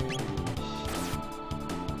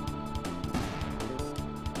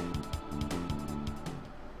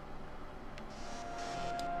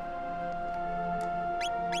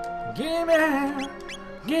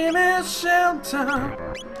 Give me shelter.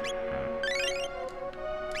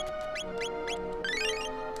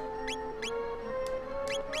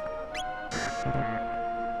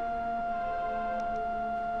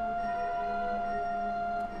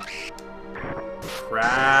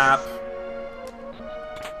 Crap.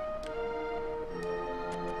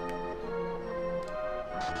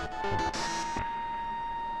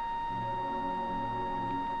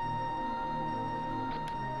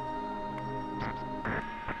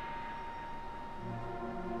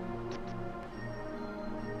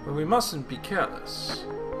 But we mustn't be careless.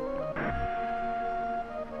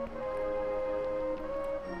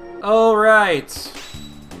 Alright.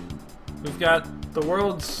 We've got the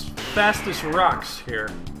world's fastest rocks here.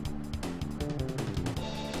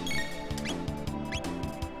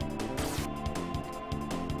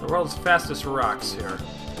 The world's fastest rocks here.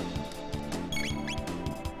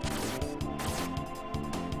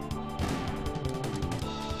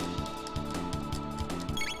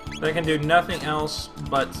 They can do nothing else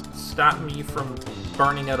but stop me from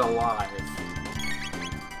burning it alive.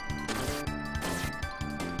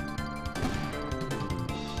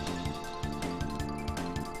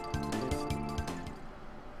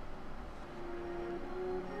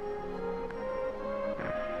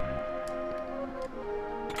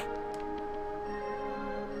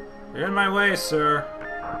 You're in my way, sir.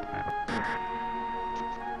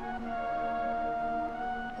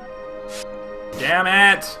 Damn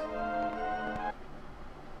it!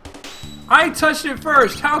 I touched it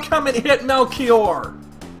first! How come it hit Melchior?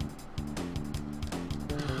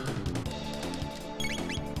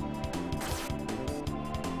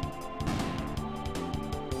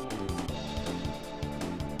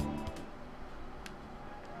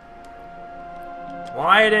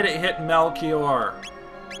 Why did it hit Melchior?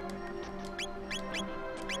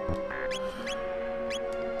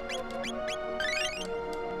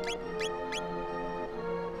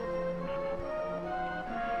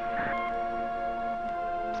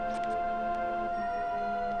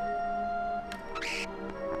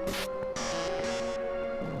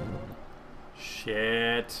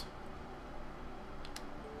 Shit.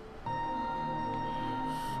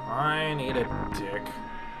 I need a dick.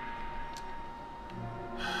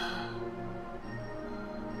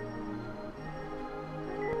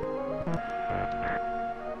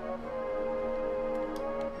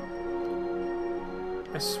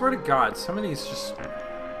 I swear to God, some of these just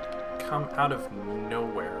come out of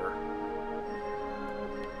nowhere.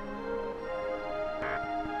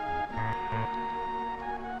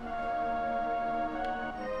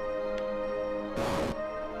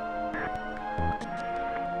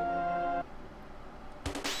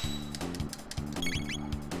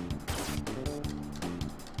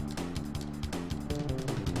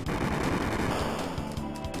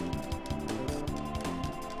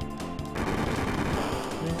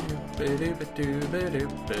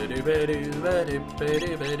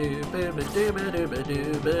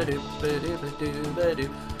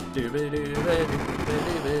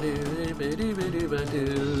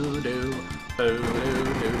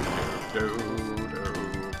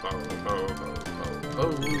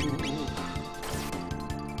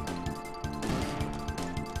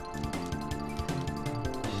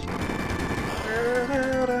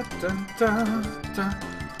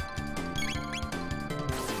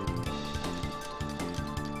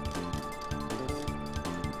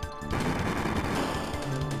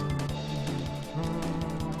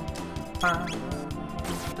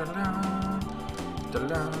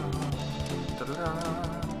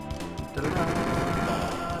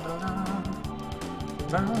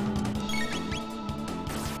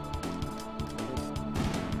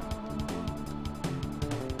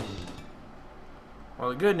 Well,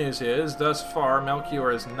 the good news is, thus far,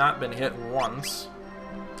 Melchior has not been hit once.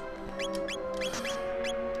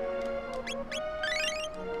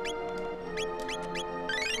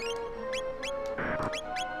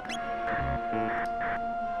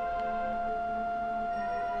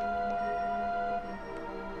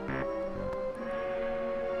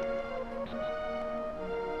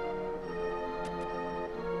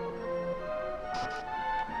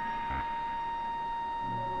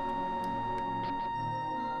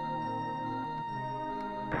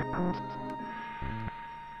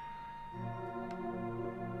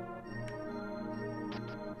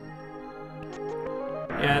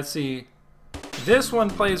 Yeah, see, this one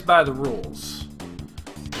plays by the rules.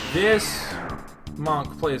 This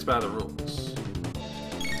monk plays by the rules.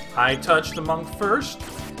 I touch the monk first,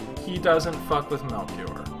 he doesn't fuck with Melchior.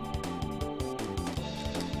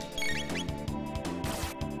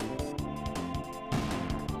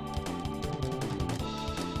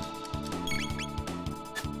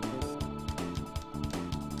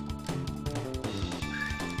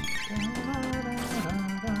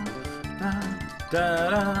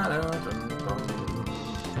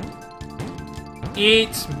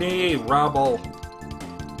 Eat me, rubble.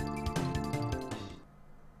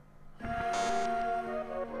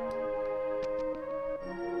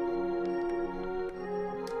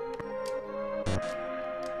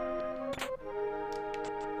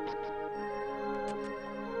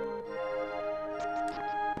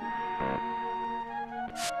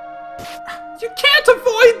 You can't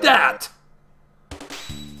avoid that!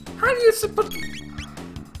 How do you suppose...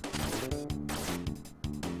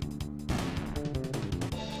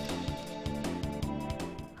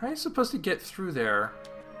 How are you supposed to get through there?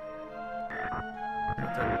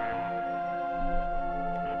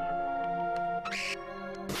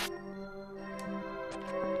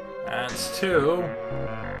 That's two.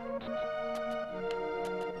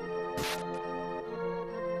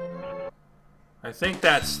 I think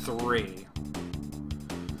that's three.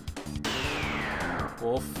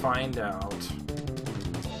 We'll find out.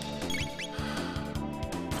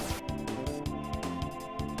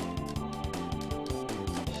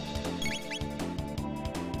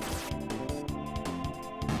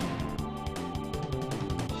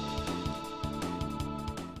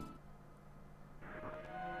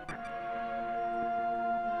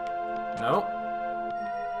 Nope.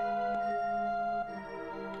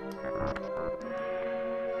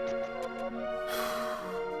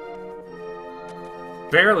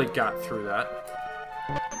 Barely got through that.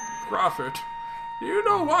 Prophet, do you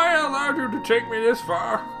know why I allowed you to take me this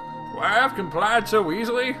far? Why I've complied so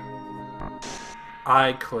easily?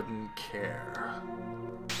 I couldn't care.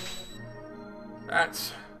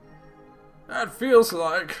 That feels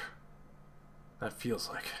like... That feels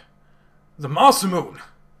like the Masamune.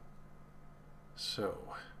 So,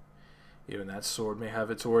 even that sword may have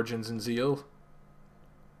its origins in zeal,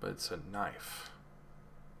 but it's a knife.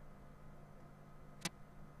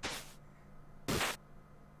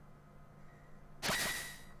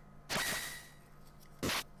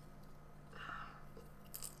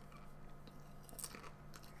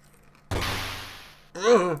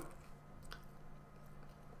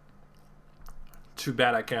 Too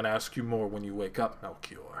bad I can't ask you more when you wake up,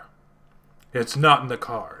 Melchior. It's not in the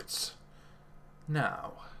cards.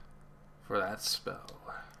 Now, for that spell.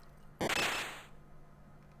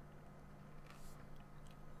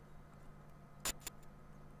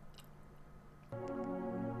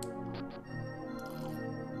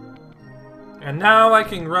 And now I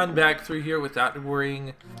can run back through here without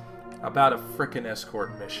worrying about a frickin'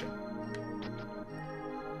 escort mission.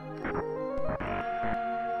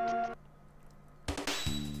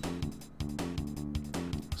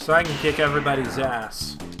 So I can kick everybody's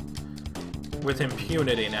ass with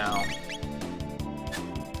impunity now.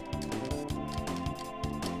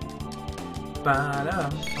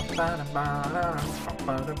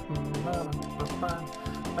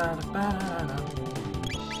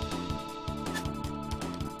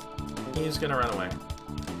 He's gonna run away.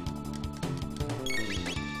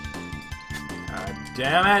 God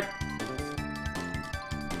damn it!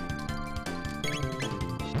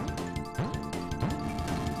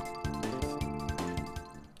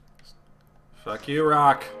 Fuck you,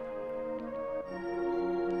 Rock.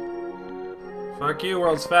 Fuck you,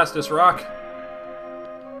 world's fastest rock.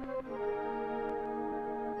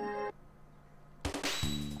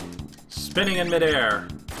 Spinning in midair.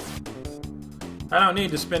 I don't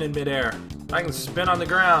need to spin in midair. I can spin on the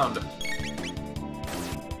ground.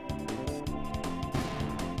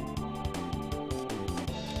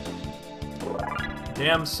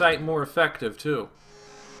 Damn sight more effective, too.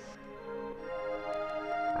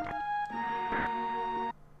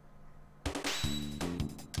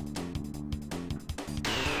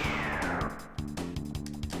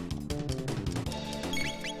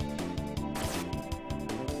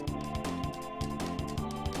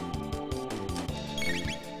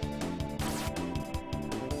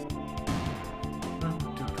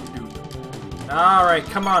 Alright,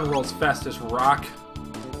 come on, world's fastest rock.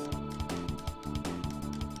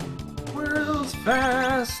 World's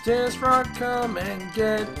fastest rock, come and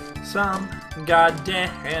get some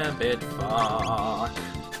goddamn it, fuck.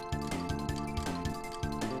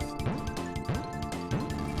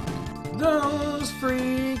 Those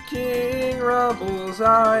freaking rebels,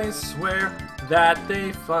 I swear that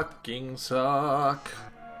they fucking suck.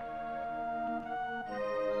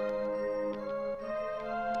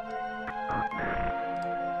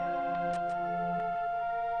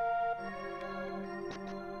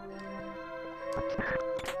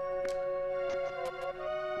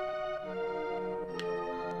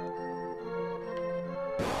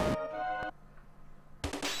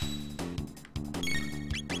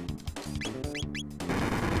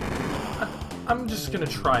 I'm just gonna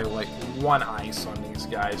try like one ice on these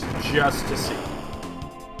guys just to see.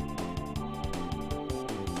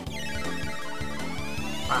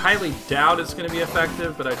 I highly doubt it's gonna be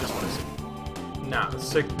effective, but I just want to see. Nah,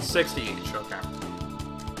 60 each, okay.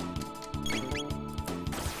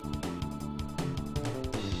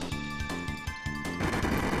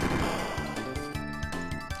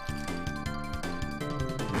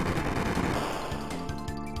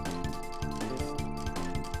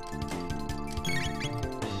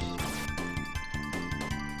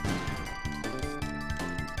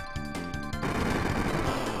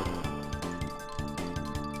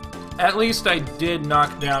 At least I did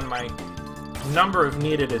knock down my number of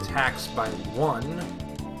needed attacks by 1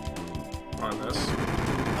 on this.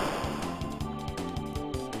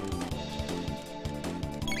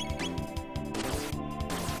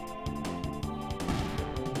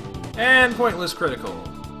 And pointless critical.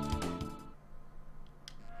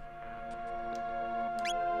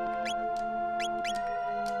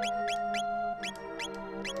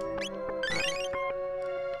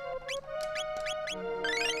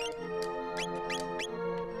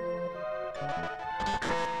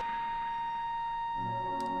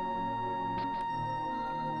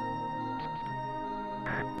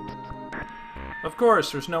 Of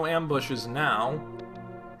course, there's no ambushes now.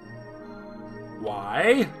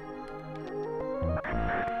 Why?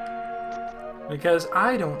 Because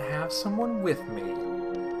I don't have someone with me.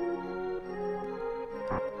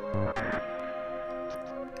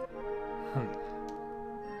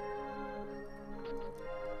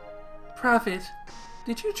 Prophet,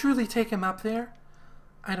 did you truly take him up there?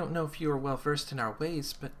 I don't know if you are well versed in our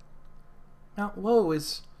ways, but Mount Woe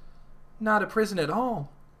is not a prison at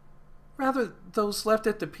all. Rather, those left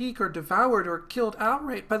at the peak are devoured or killed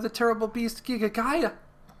outright by the terrible beast Gigagaya.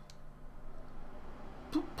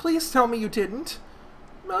 Please tell me you didn't.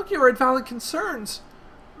 Melchior had valid concerns.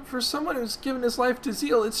 For someone who's given his life to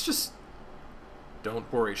zeal, it's just...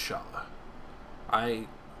 Don't worry, Shala. I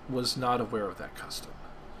was not aware of that custom.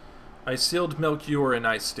 I sealed Melchior in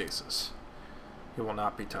ice stasis. He will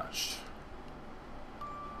not be touched.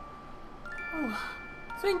 Oh,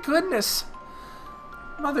 thank goodness.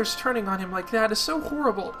 Mother's turning on him like that is so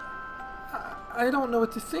horrible. I don't know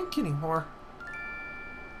what to think anymore.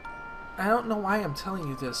 I don't know why I'm telling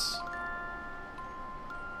you this.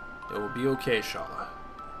 It will be okay, Shala.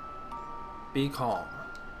 Be calm.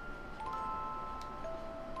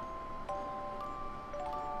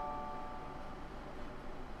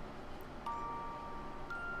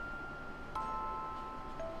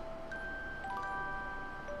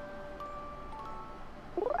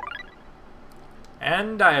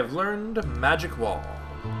 And I have learned Magic Wall.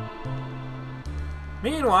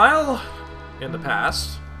 Meanwhile, in the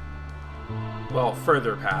past, well,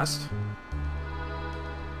 further past,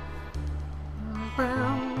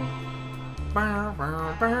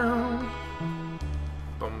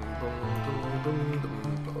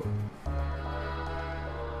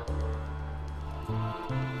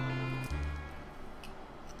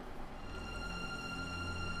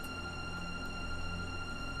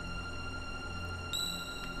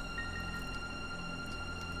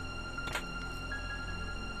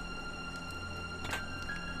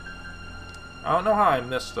 I don't know how I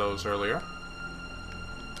missed those earlier.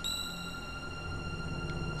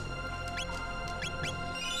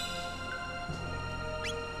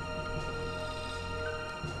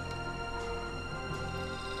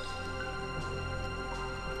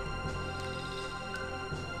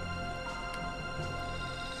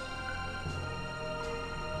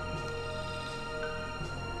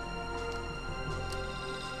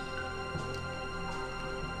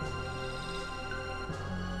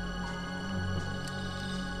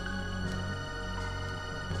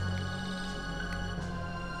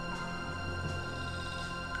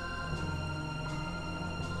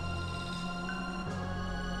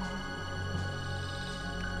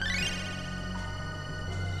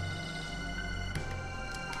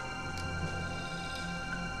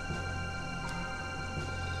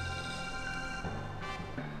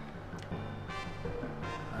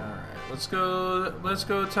 Let's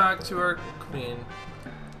go talk to our queen.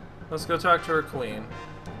 Let's go talk to our queen.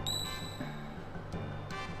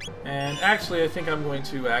 And actually, I think I'm going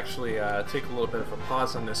to actually take a little bit of a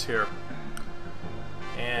pause on this here.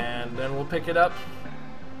 And then we'll pick it up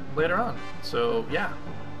later on. So, yeah.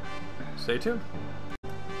 Stay tuned.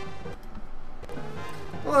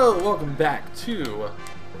 Hello, welcome back to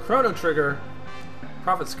Chrono Trigger,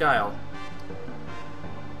 Prophet's Guile.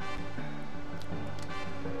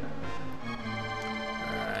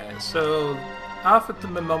 So, off at the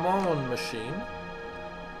Mamon machine.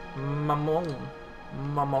 Mamon.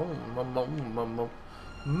 Mamamone.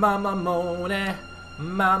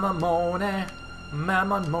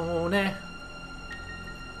 Mamamone.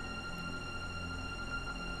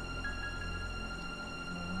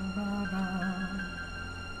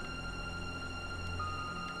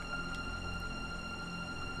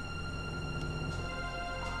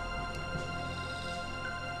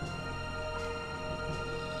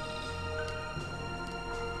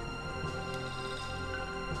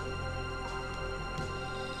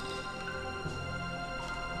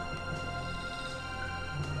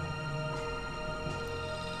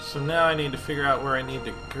 So now I need to figure out where I need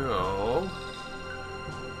to go.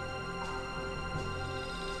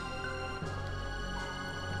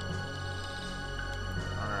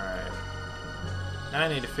 Alright. Now I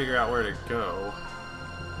need to figure out where to go.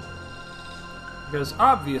 Because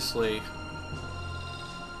obviously,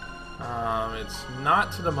 it's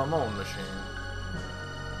not to the Mamon machine.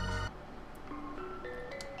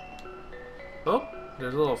 Oh,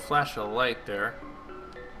 there's a little flash of light there.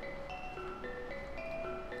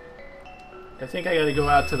 I think I gotta go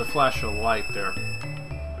out to the flash of light there.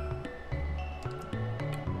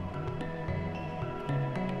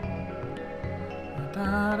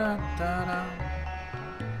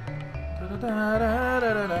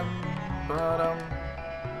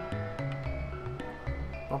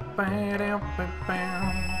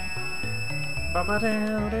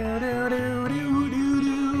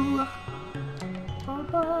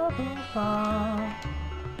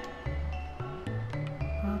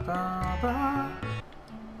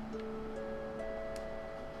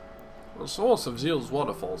 The source of Zeal's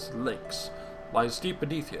waterfalls, lakes, lies deep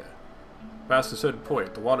beneath you. Past a certain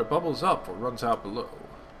point, the water bubbles up or runs out below.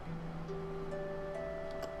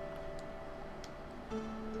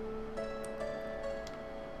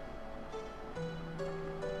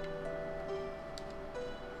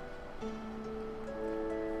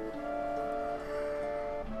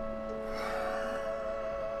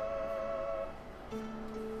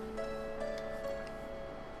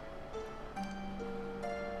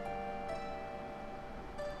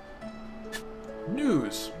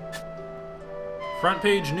 News. Front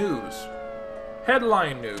page news.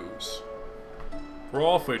 Headline news.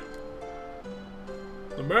 Prophet.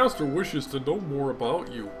 The Master wishes to know more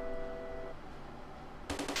about you.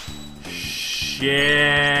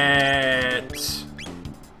 Shit.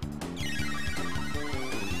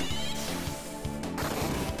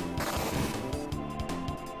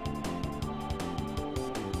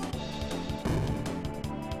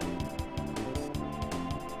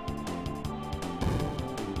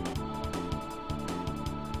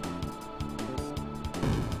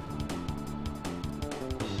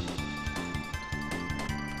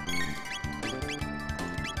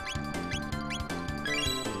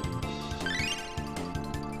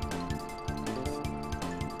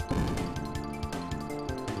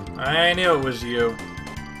 I knew it was you.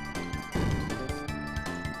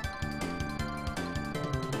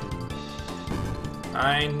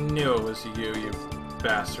 I knew it was you, you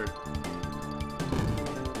bastard.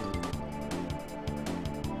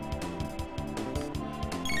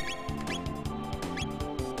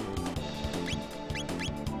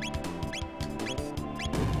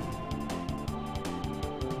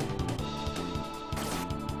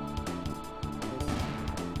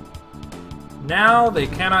 Now they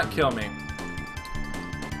cannot kill me.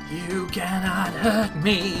 You cannot hurt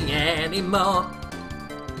me anymore.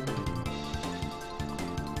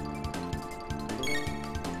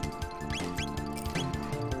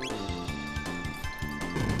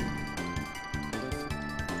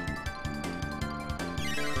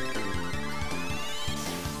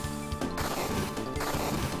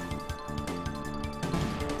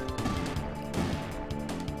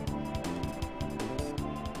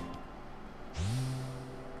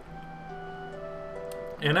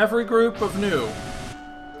 In every group of new,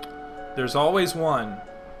 there's always one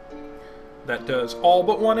that does all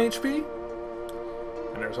but 1 HP,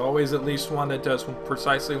 and there's always at least one that does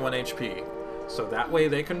precisely 1 HP, so that way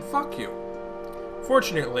they can fuck you.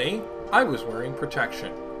 Fortunately, I was wearing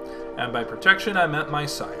protection, and by protection I meant my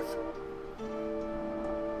scythe.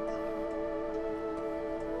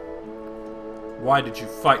 Why did you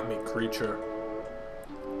fight me, creature?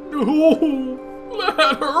 No,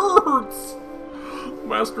 that hurts!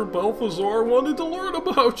 Master Balthazar wanted to learn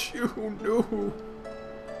about you. No.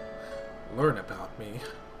 Learn about me?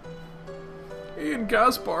 He and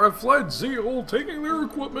Gaspar have fled Zeal, taking their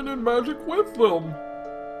equipment and magic with them.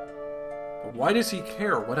 But why does he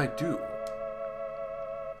care what I do?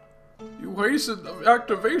 You hastened the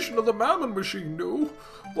activation of the Mammon Machine, No.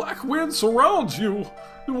 Black wind surrounds you.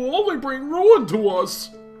 It will only bring ruin to us.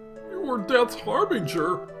 You were Death's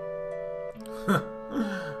harbinger.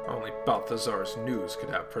 Only Balthazar's news could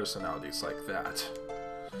have personalities like that.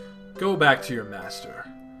 Go back to your master.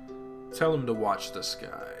 Tell him to watch the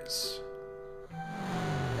skies.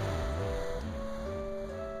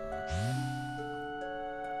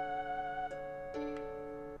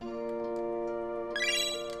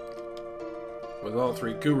 With all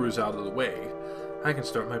 3 gurus out of the way, I can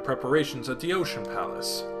start my preparations at the Ocean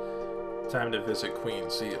Palace. Time to visit Queen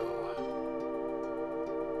Zeal.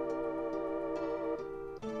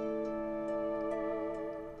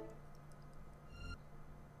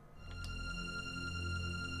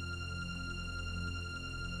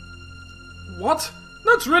 What?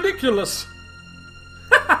 That's ridiculous!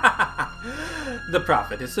 The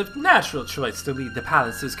Prophet is a natural choice to lead the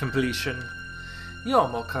palace's completion. You're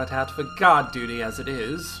more cut out for guard duty as it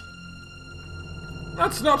is.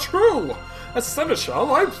 That's not true! As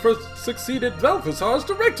Seneschal, I've succeeded Balthazar as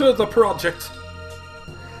director of the project!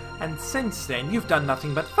 And since then, you've done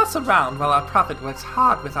nothing but fuss around while our Prophet works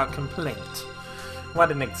hard without complaint.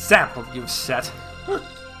 What an example you've set.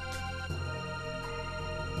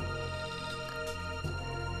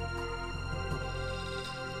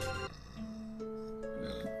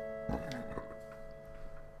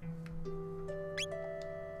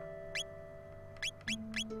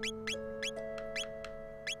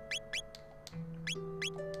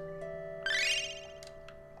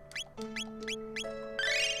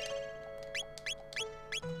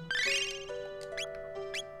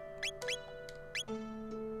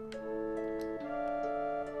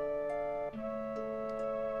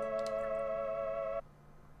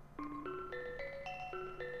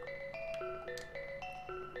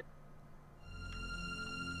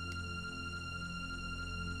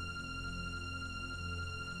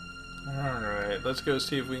 Alright, let's go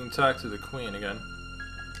see if we can talk to the Queen again.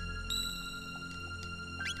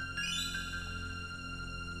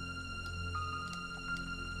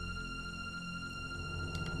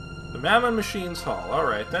 The Mammon Machines Hall,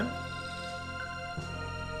 alright then.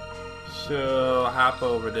 So, hop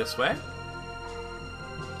over this way.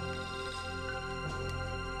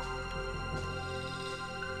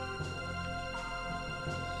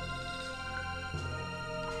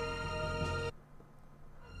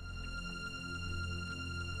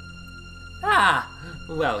 Ah,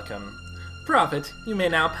 welcome. Prophet, you may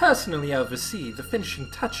now personally oversee the finishing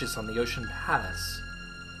touches on the Ocean Palace.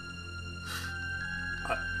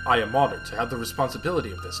 I am honored to have the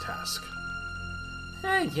responsibility of this task.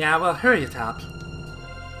 Yeah, well, hurry it up.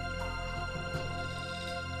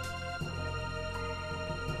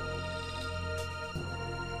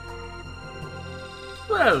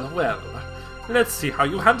 Well, let's see how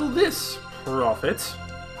you handle this, Prophet.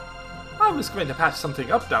 I was going to patch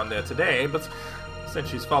something up down there today, but since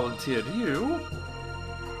she's volunteered you...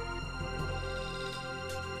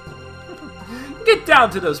 Get down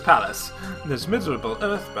to those palace. This miserable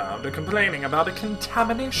earthbound are complaining about a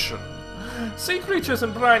contamination. Sea creatures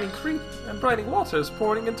and briny waters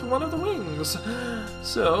pouring into one of the wings.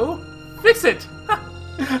 So, fix it!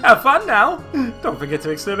 Have fun now! Don't forget to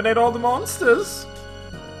exterminate all the monsters!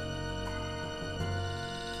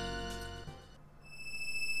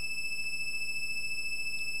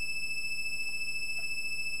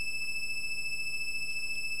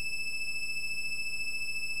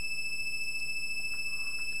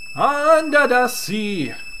 Under the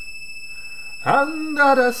sea!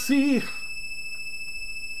 Under the sea!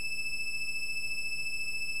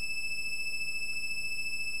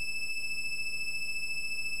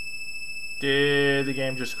 Did the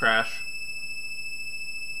game just crash?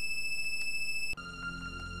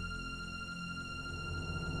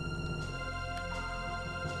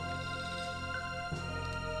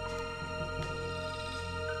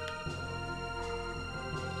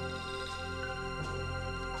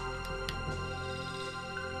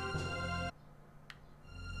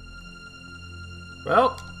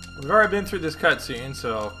 Well, we've already been through this cutscene,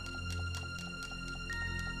 so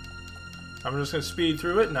I'm just going to speed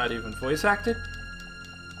through it, not even voice act it.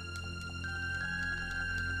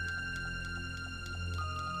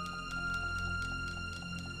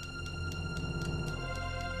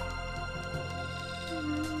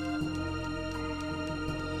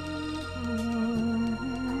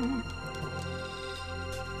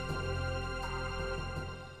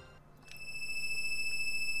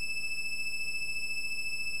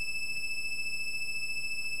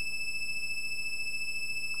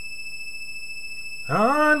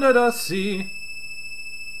 Under the sea.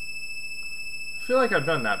 I feel like I've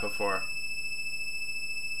done that before.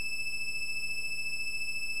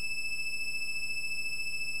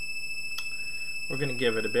 We're going to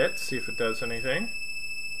give it a bit, see if it does anything.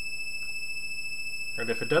 And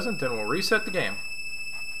if it doesn't, then we'll reset the game.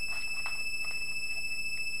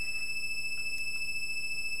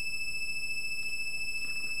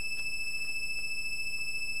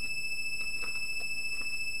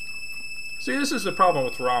 See, this is the problem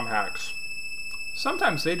with ROM hacks.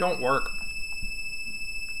 Sometimes they don't work.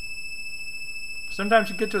 Sometimes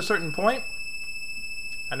you get to a certain point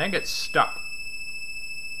and then get stuck.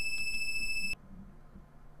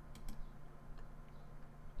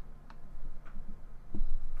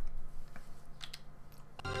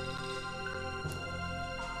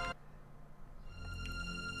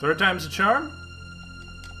 Third time's a charm?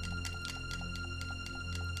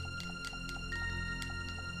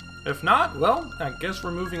 If not, well, I guess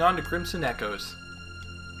we're moving on to Crimson Echoes.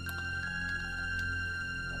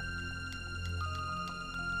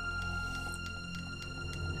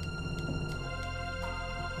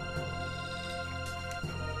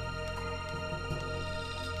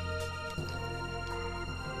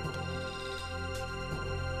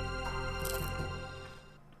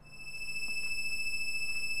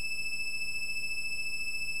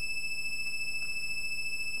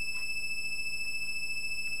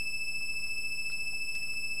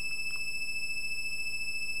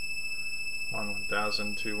 One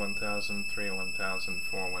 1,000, 2 1,000, 3 1,000,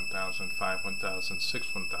 4 1,000, 5 1,000,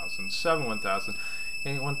 6 1,000, 7 1,000,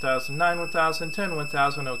 8 1,000, 9 1,000, 10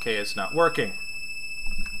 1,000. Okay, it's not working.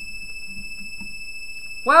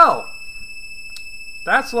 Well,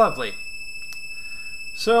 that's lovely.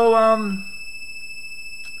 So,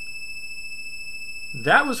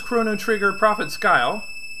 that was Chrono Trigger Prophet's Guile.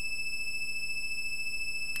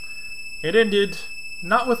 It ended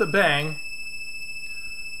not with a bang,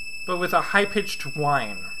 but with a high-pitched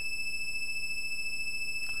whine.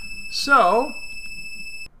 So,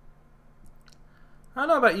 I don't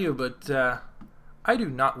know about you, but I do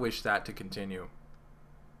not wish that to continue.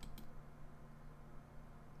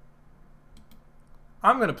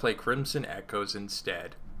 I'm going to play Crimson Echoes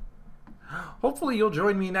instead. Hopefully you'll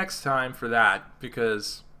join me next time for that,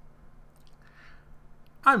 because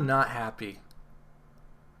I'm not happy.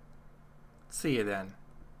 See you then.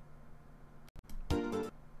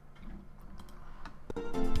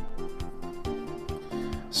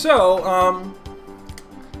 So,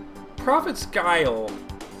 Prophet's Guile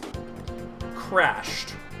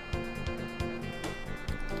crashed.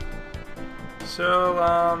 So,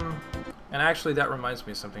 and actually that reminds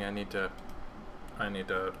me of something. I need to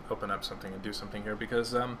open up something and do something here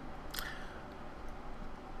because,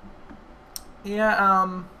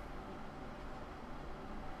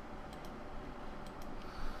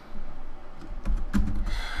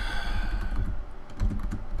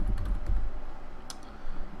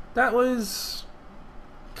 that was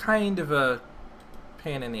kind of a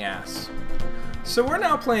pain in the ass. So we're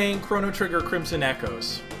now playing Chrono Trigger Crimson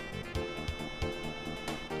Echoes.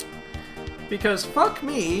 Because fuck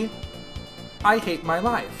me, I hate my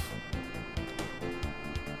life.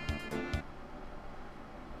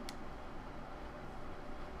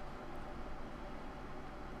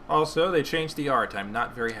 Also, they changed the art. I'm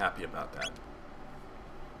not very happy about that.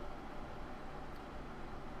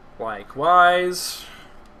 Likewise,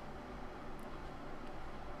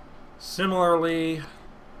 similarly,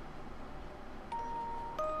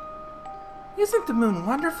 isn't the moon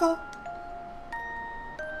wonderful?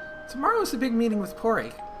 Tomorrow's a big meeting with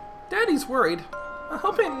Pori. Daddy's worried. I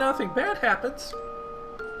hope ain't nothing bad happens.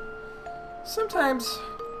 Sometimes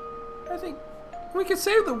I think we could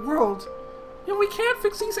save the world. You know, we can't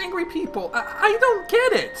fix these angry people. I don't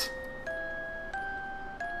get it.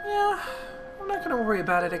 Yeah, I'm not gonna worry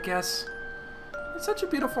about it, I guess. It's such a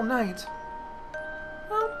beautiful night.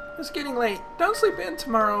 Well, it's getting late. Don't sleep in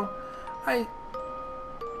tomorrow. Aww.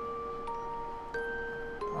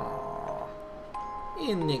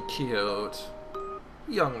 Isn't it cute?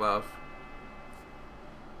 Young love.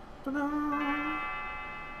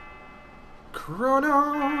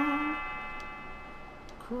 Chrono.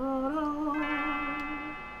 Chrono.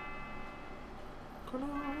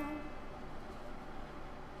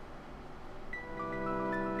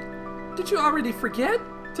 Did you already forget?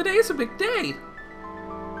 Today is a big day.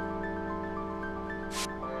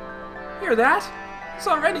 Hear that? It's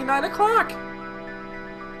already 9 o'clock.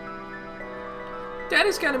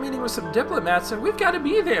 Daddy's got a meeting with some diplomats and we've got to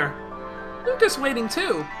be there. Luca's waiting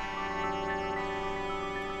too.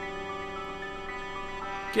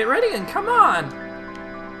 Get ready and come on.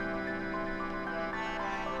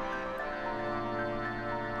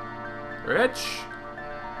 Rich.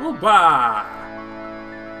 Oobah.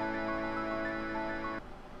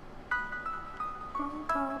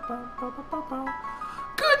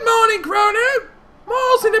 Good morning, Chrono.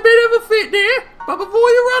 Maul's in a bit of a fit there, but before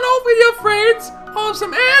you run off with your friends, I have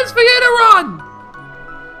some errands for you to run.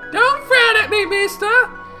 Don't frown at me, mister.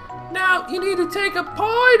 Now, you need to take a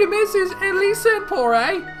pie to Mrs. Elisa and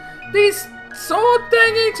Pore, this sword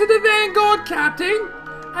thingy to the Vanguard captain,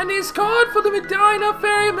 and this card for the Medina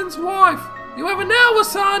ferryman's wife. You have an hour,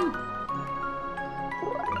 son.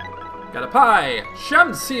 Got a pie,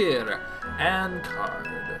 Shamsir, and card.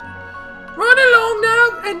 Run along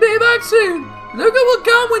now and be back soon. Luca will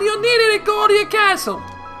come when you're needed at Guardia Castle.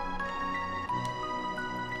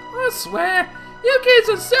 I swear, you kids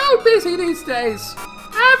are so busy these days.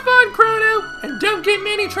 Have fun, Chrono, and don't get in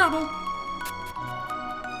any trouble.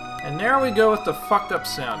 And there we go with the fucked up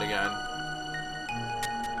sound again.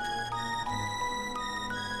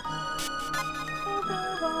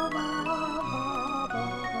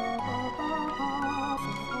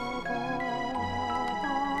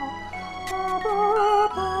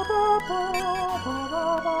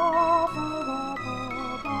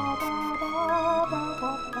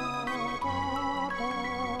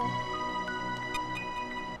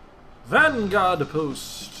 Vanguard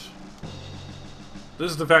Post.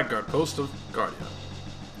 This is the Vanguard Post of Guardia.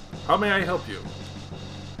 How may I help you?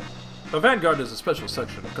 The Vanguard is a special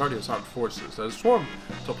section of Guardia's armed forces that is formed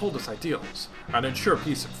to uphold its ideals and ensure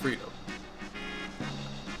peace and freedom.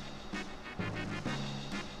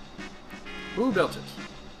 Who built it?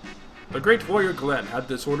 The great warrior Glenn had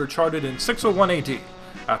this order charted in 601 AD,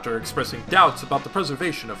 after expressing doubts about the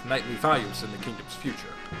preservation of knightly values in the kingdom's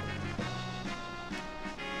future.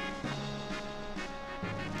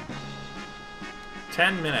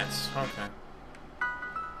 "10 minutes. Okay.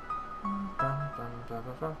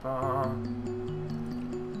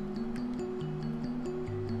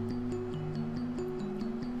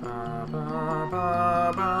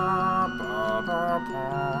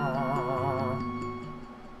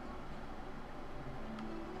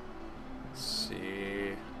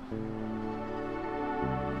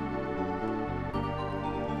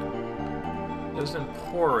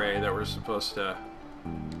 foray that we're supposed to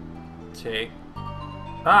take.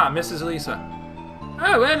 Ah, Mrs. Lisa.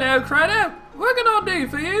 Oh, hello, Chrono. What can I do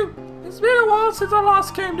for you? It's been a while since I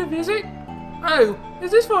last came to visit. Oh,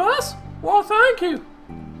 is this for us? Well, thank you.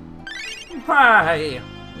 Pie.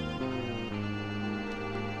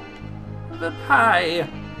 The pie.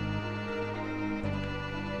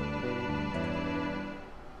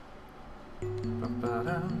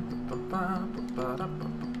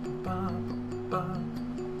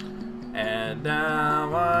 And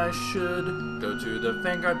now I should go to the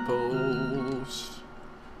Vanguard post.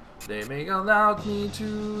 They may allow me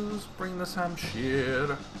to bring the some shit.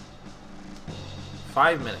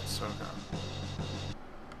 5 minutes, okay.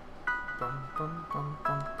 Bum bum bum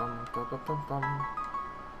bum bum bum bum bum bum.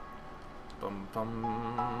 Bum bum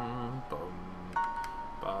bum.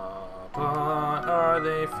 Ba ba. Are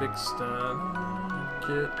they fixed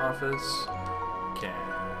kit office?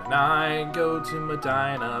 Can I go to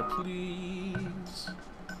Medina, please?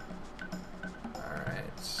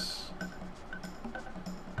 Alright.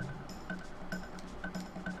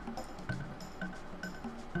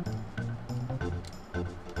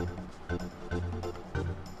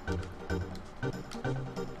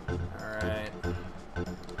 Alright.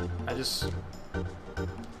 I just...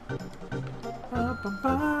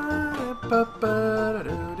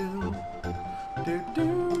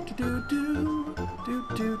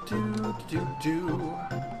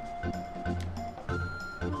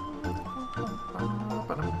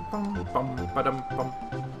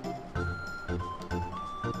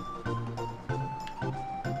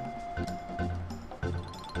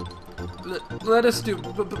 Let us do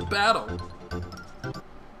battle.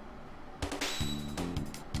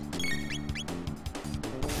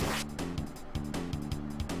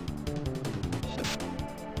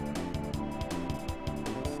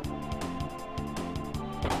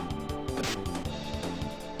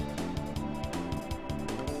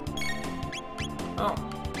 Oh.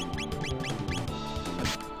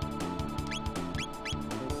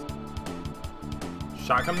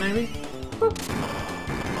 Shotgun maybe? Boop.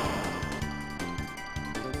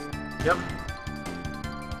 Yep.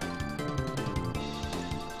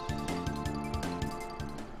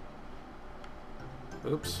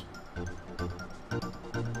 Oops.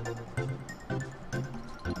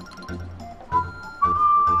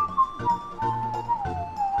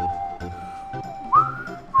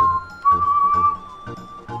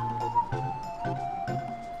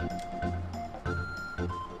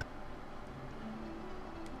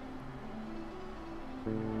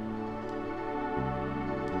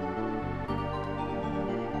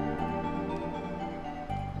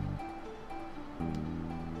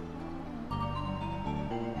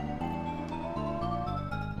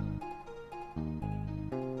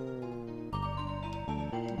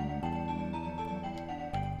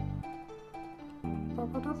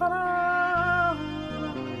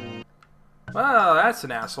 Well, that's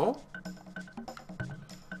an asshole.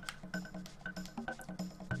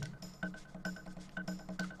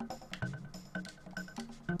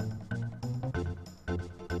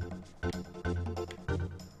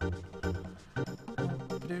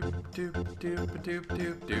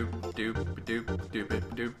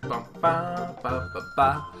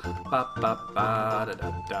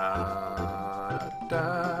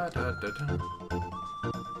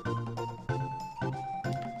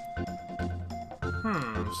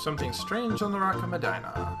 Something strange on the Rock of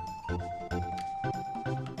Medina.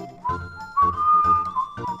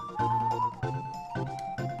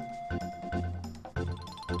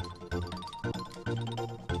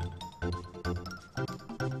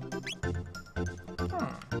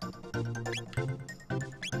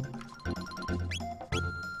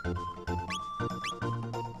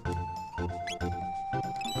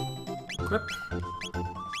 Equip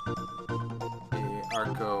the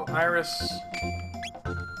Arco Iris.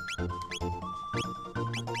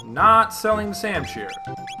 Not selling the Sam Shear.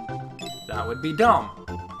 That would be dumb.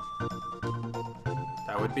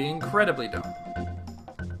 That would be incredibly dumb.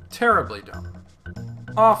 Terribly dumb.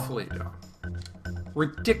 Awfully dumb.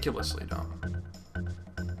 Ridiculously dumb.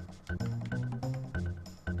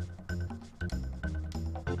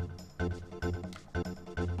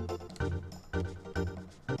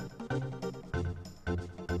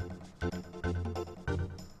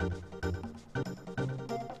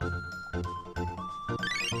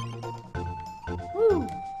 Woo!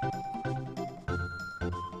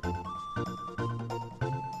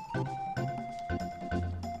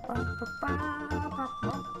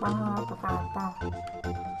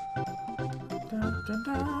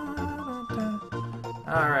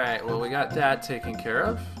 Alright, well, we got that taken care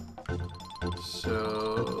of.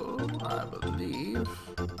 So, I believe believe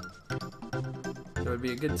it would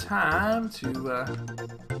be a good time to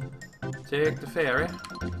take the ferry.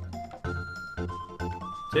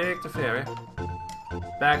 Take the ferry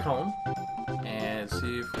back home and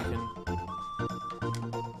see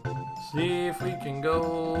if we can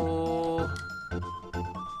go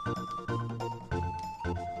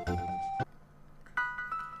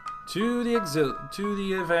to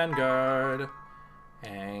the vanguard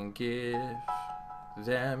and give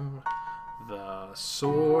them the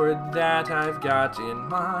sword that I've got in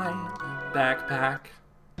my backpack.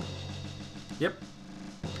 Yep.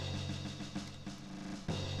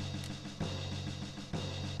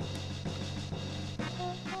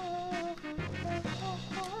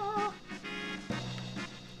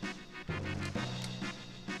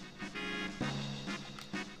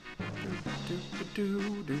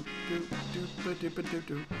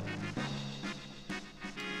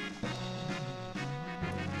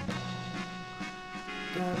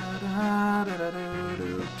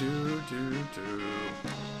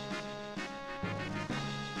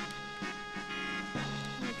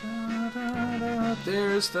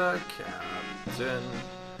 There's the captain.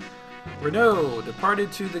 Renault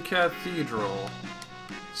departed to the cathedral.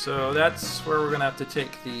 So that's where we're gonna have to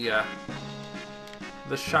take the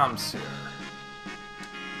Shamsir.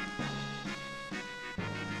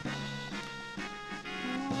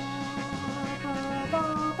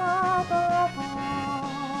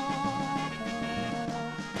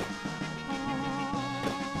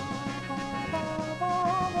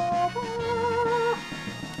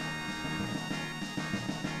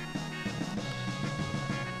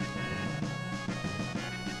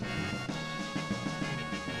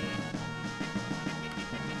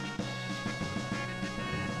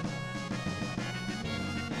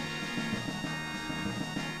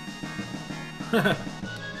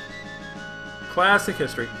 Classic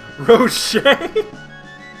history. Rocher? I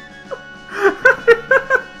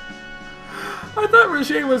thought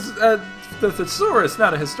Rocher was the thesaurus,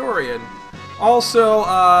 not a historian. Also,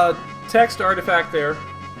 text artifact there.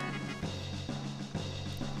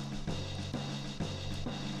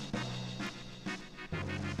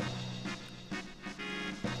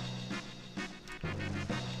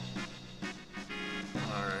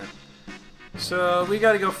 Alright. So, we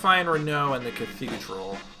gotta go find Renault in the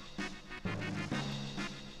cathedral.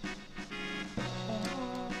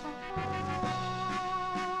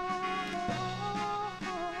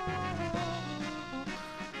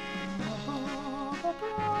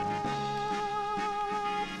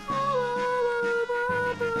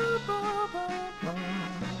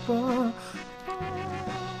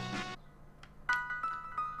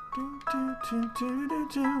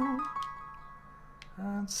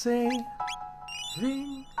 I'd say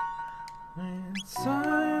ring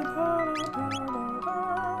inside.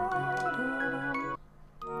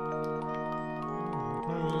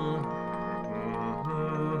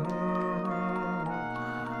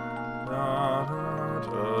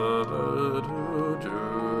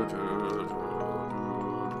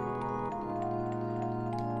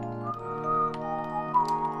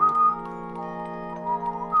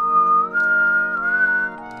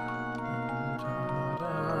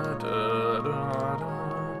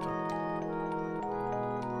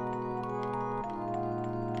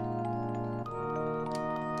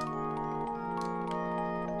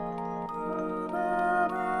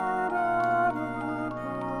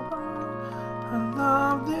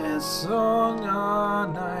 Song a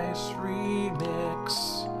nice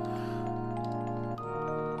remix.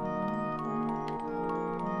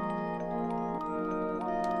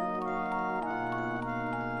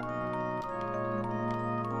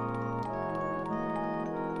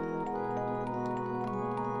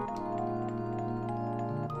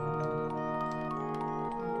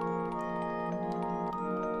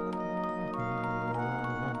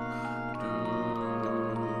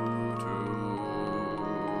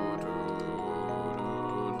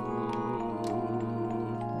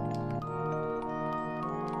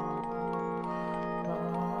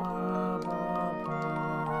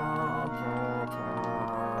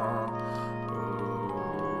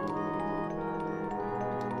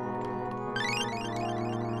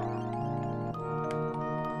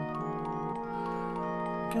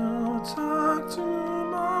 Go talk to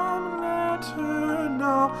Mom, let her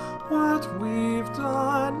know what we've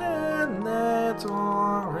done and that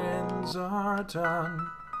our ends are done.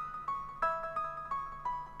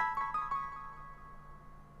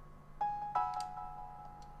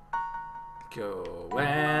 Go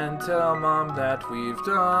and tell Mom that we've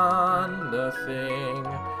done the thing,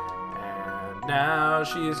 and now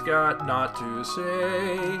she's got naught to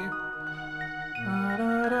say.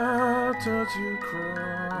 to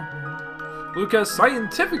Chrono. Luca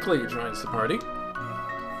scientifically joins the party.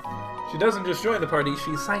 She doesn't just join the party,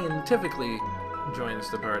 she scientifically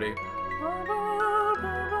joins the party.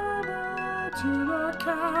 To the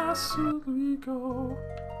castle we go.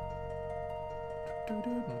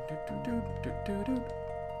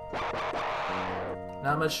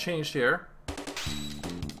 Not much changed here.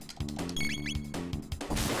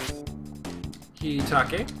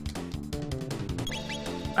 Hitake.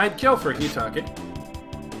 I'd kill for Hitake.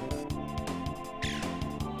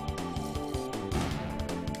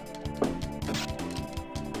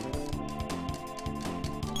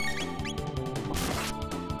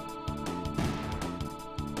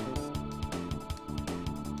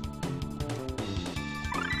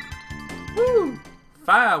 Woo!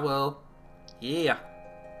 Firewall. Yeah.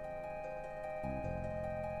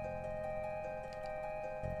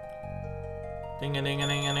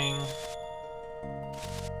 Ding-a-ding-a-ding-a-ding.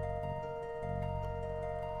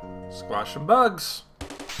 Squash some bugs.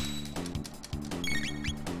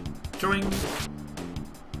 Join.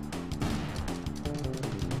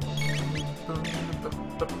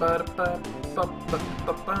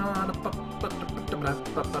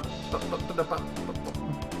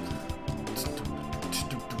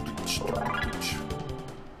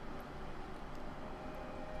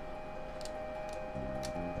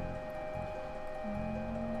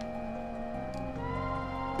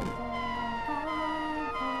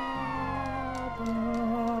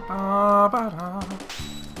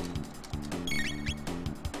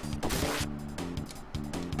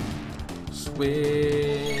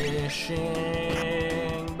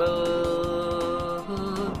 Squishing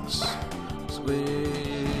bugs,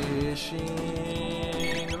 squishing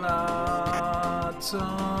lots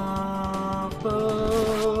of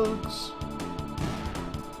bugs.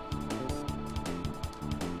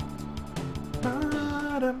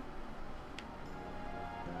 Ba-dum.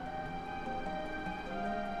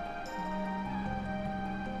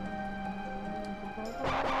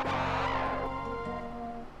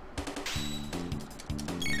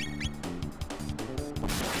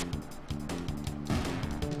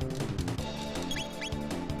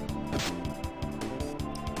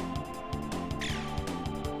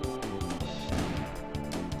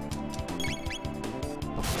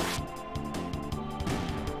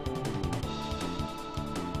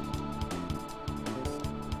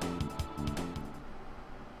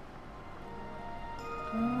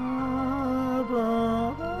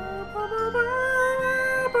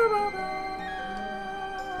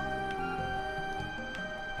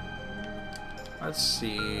 Let's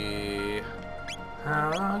see.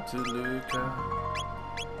 How to Luca.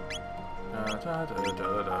 Da, da, da,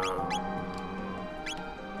 da, da.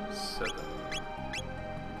 7.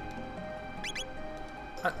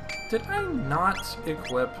 Did I not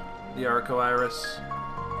equip the Arco Iris?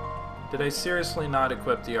 Did I seriously not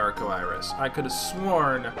equip the Arco Iris? I could have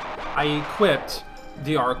sworn I equipped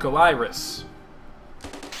the Arco Iris.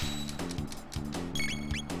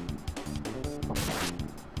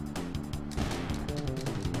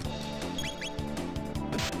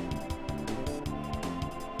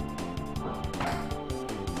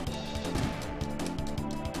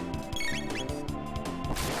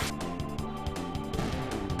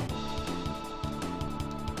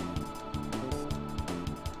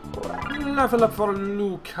 Level up for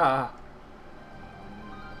Luca.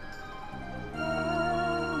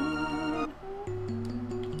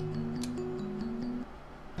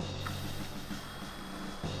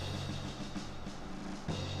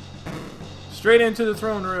 Straight into the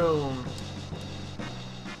throne room.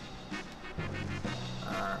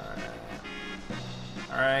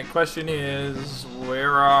 Alright, question is,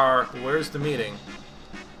 where's the meeting?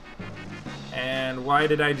 And why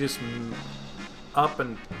did I just up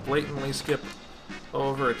and blatantly skip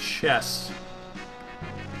over a chest?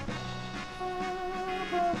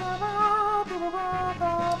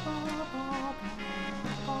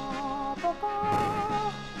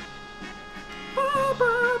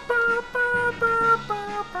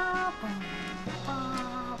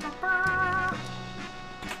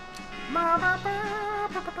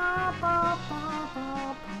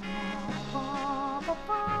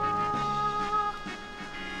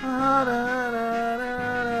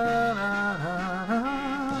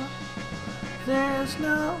 There's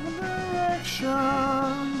no directions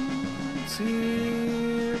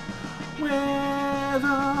here. Where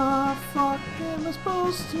the fuck am I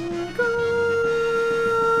supposed to go?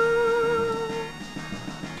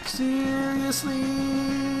 Seriously,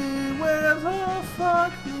 where the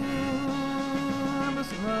fuck am I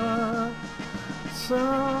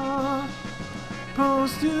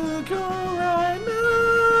supposed to go right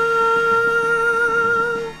now?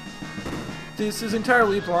 this is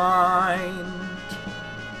entirely blind,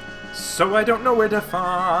 so I don't know where to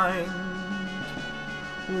find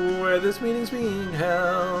where this meeting's being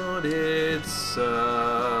held. It's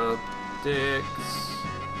Dix.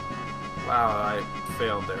 Wow, I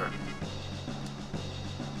failed there.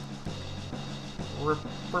 Please,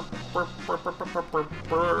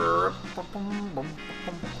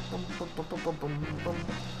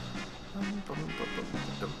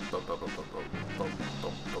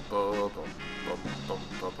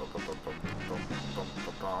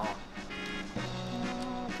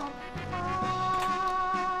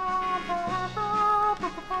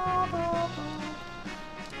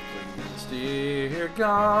 dear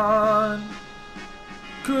God,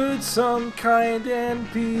 could some kind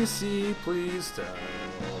NPC please tell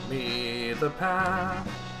me the path?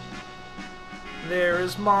 There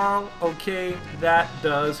is Marl. Okay, that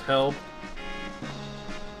does help.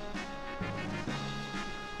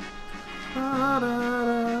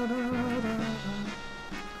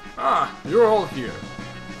 Ah, you're all here.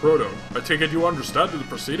 Chrono, I take it you understand the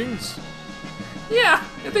proceedings? Yeah,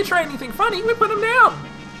 if they try anything funny, we put them down.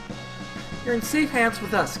 You're in safe hands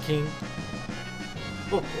with us, King.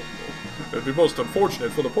 It'd be most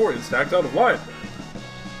unfortunate for the Porians to act out of line.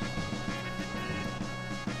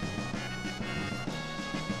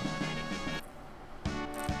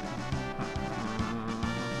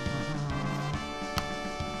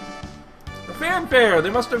 The fanfare! They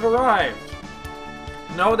must have arrived.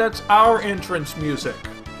 No, that's our entrance music.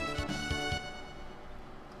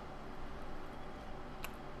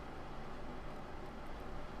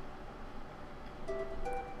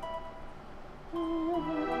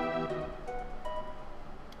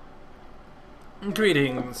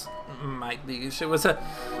 Greetings, my liege. It was a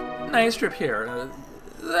nice trip here.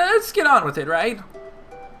 Let's get on with it, right?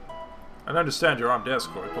 I understand your armed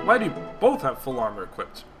escort, but why do you both have full armor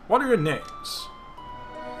equipped? What are your names?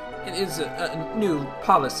 It is a new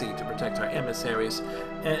policy to protect our emissaries,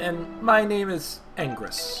 and my name is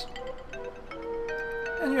Angrus.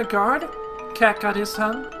 And your guard? Cat got his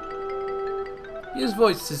tongue? His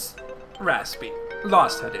voice is raspy.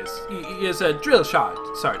 Lost, that is. He is a drill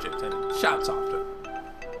sergeant and shouts often.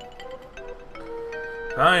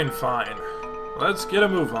 Fine, fine. Let's get a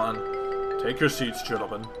move on. Take your seats,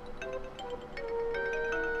 gentlemen.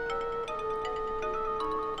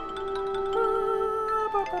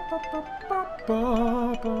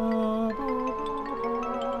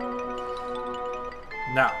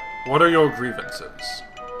 Now, what are your grievances?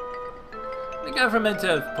 The government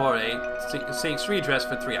of Pore seeks redress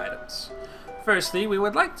for 3 items. Firstly, we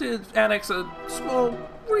would like to annex a small,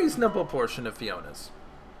 reasonable portion of Fiona's.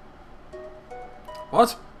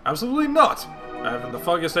 What? Absolutely not! I haven't the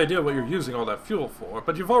foggiest idea what you're using all that fuel for,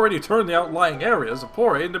 but you've already turned the outlying areas of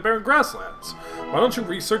Pore into barren grasslands. Why don't you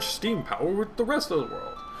research steam power with the rest of the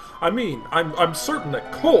world? I mean, I'm certain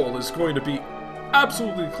that coal is going to be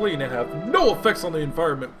absolutely clean and have no effects on the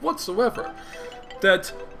environment whatsoever.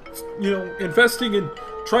 That, you know, investing in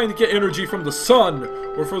trying to get energy from the sun,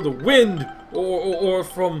 or from the wind, or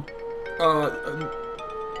from,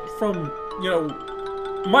 you know,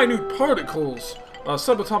 minute particles,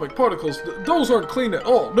 subatomic particles, those aren't clean at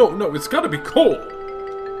all. No, it's gotta be coal.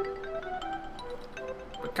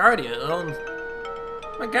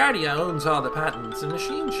 Magardia owns all the patents and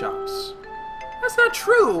machine shops. That's not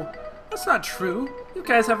true! That's not true! You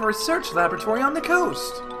guys have a research laboratory on the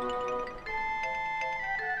coast!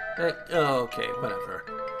 Okay, whatever.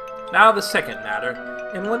 Now the second matter.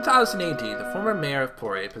 In 1000 AD, the former mayor of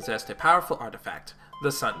Pore possessed a powerful artifact,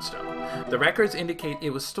 the Sunstone. The records indicate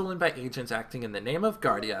it was stolen by agents acting in the name of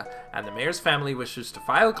Guardia, and the mayor's family wishes to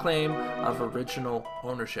file a claim of original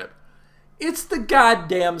ownership. It's the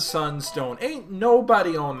goddamn Sunstone. Ain't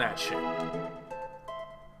nobody own that shit.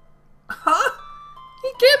 Huh?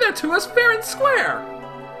 He gave that to us fair and square.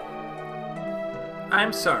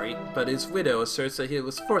 I'm sorry, but his widow asserts that he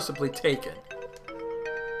was forcibly taken.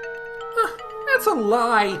 That's a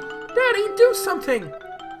lie. Daddy, do something.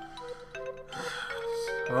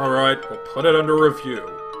 Alright, we'll put it under review.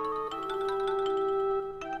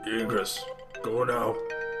 Ingress, go now.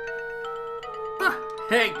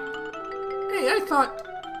 Hey, I thought...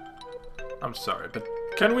 I'm sorry, but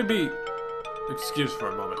can we be excused for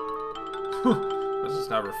a moment? This does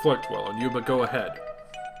not reflect well on you, but go ahead.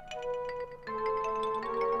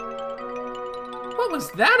 What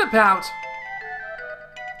was that about?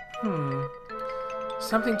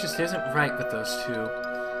 Something just isn't right with those two.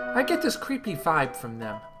 I get this creepy vibe from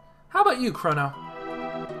them. How about you, Chrono?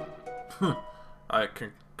 I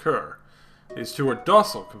concur. These two are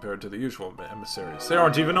docile compared to the usual emissaries. They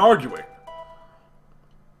aren't even arguing.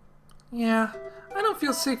 Yeah, I I don't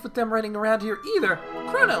feel safe with them running around here either.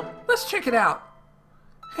 Chrono, let's check it out.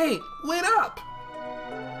 Hey, wait up!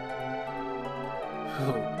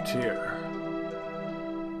 Oh dear.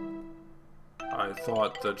 I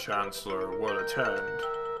thought the Chancellor would attend.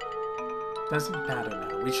 Doesn't matter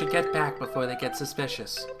now. We should get back before they get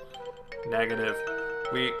suspicious. Negative.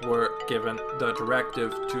 We were given the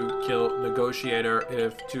directive to kill Negotiator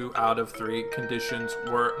if 2 out of 3 conditions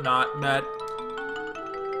were not met.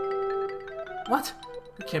 What?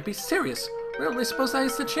 You can't be serious. We're only supposed to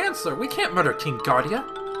ice the Chancellor. We can't murder King Guardia.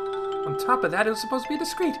 On top of that, it was supposed to be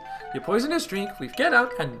discreet. You poison his drink, we get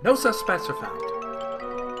out, and no suspects are found.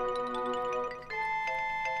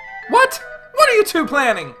 What? What are you two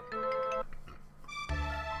planning?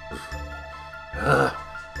 Ugh.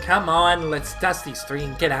 Come on, let's dust these 3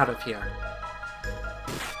 and get out of here.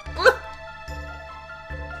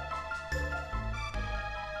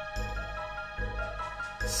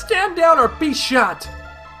 Stand down or be shot!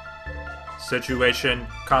 Situation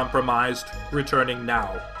compromised. Returning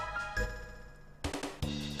now.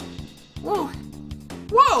 Whoa!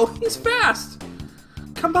 Whoa! He's fast!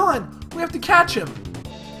 Come on! We have to catch him!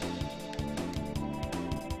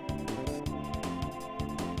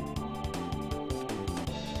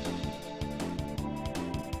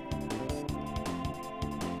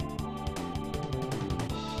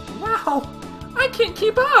 Wow! I can't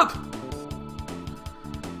keep up!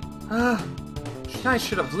 I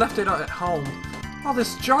should have left it at home. All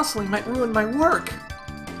this jostling might ruin my work.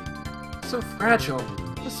 So fragile.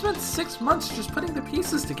 I spent 6 months just putting the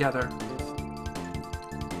pieces together.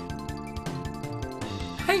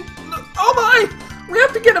 Hey! Oh my! We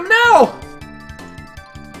have to get him now!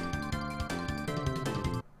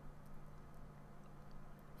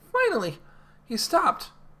 Finally! He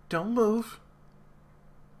stopped. Don't move.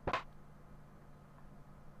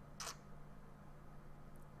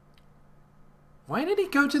 Why did he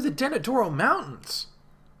go to the Denadoro Mountains?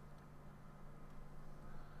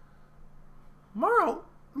 Morrow,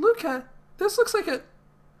 Luca, this looks like a...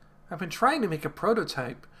 I've been trying to make a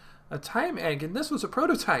prototype. A time egg, and this was a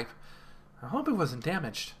prototype. I hope it wasn't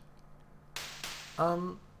damaged.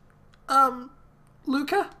 Luca?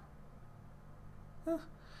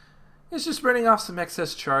 It's just burning off some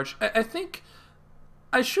excess charge. I think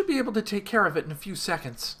I should be able to take care of it in a few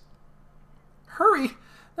seconds. Hurry!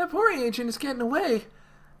 That pouring agent is getting away.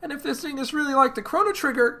 And if this thing is really like the Chrono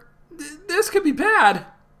Trigger, this could be bad.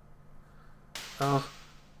 Oh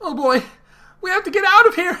boy. We have to get out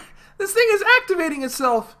of here. This thing is activating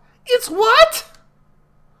itself. It's what?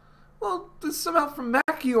 Well, this is somehow from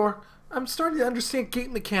Machior. I'm starting to understand gate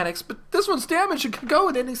mechanics, but this one's damaged and could go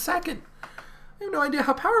at any second. I have no idea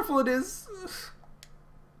how powerful it is.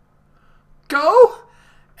 Go?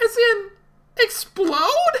 As in,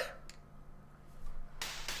 explode?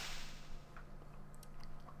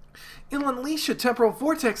 It'll unleash a temporal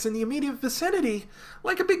vortex in the immediate vicinity,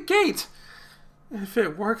 like a big gate. If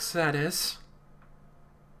it works, that is.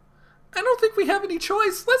 I don't think we have any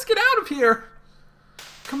choice. Let's get out of here.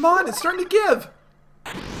 Come on, it's starting to give.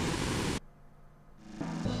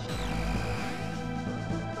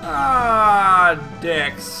 Ah,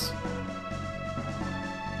 dicks.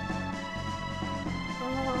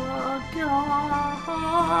 Oh,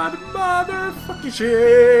 God, motherfucking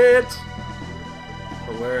shit.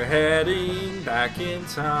 We're heading back in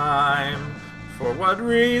time. For what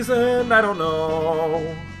reason, I don't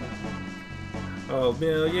know. A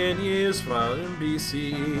million years from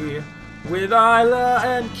BC. With Isla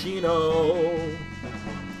and Kino.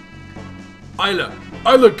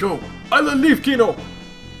 Isla go! Isla leave Kino!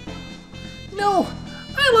 No!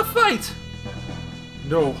 Isla fight!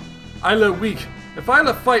 No, Isla weak. If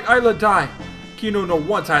Isla fight, Isla die. Kino no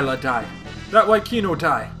want Isla die. That why Kino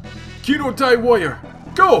die. Kino die warrior.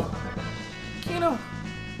 Go! Kino.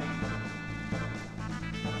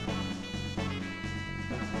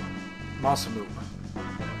 Masamu,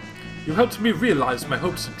 you helped me realize my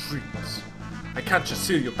hopes and dreams. I can't just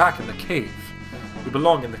seal you back in the cave. You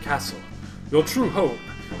belong in the castle, your true home,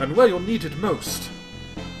 and where you're needed most.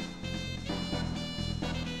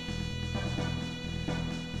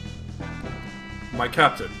 My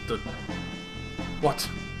captain, the... What?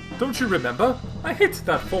 Don't you remember? I hate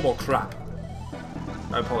that formal crap.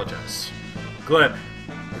 I apologize. Glenn,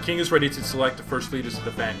 the king is ready to select the first leaders of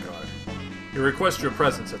the vanguard. He requests your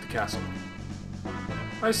presence at the castle.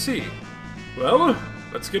 I see. Well,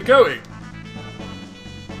 let's get going.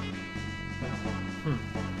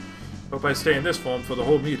 Hope I stay in this form for the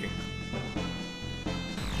whole meeting.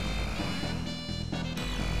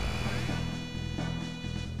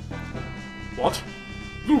 What?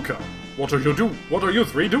 Luca, what are you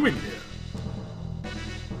 3 doing here?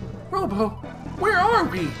 Robo, where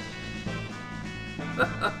be?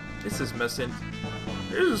 This is most interesting.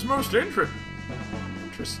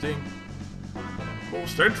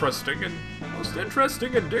 Most interesting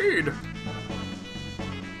indeed.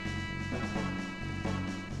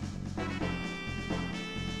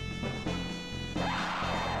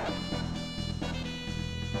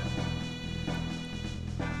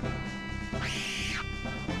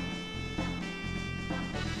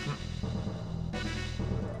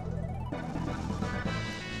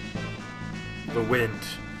 The wind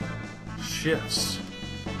shifts.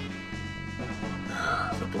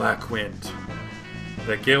 The black wind.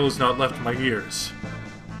 That gale has not left my ears.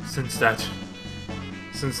 Since that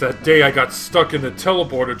day I got stuck in the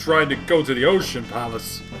teleporter trying to go to the Ocean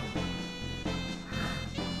Palace.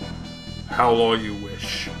 Howl all you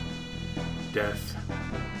wish. Death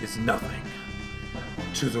is nothing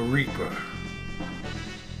to the Reaper.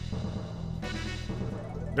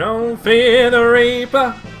 Don't fear the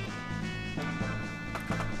Reaper.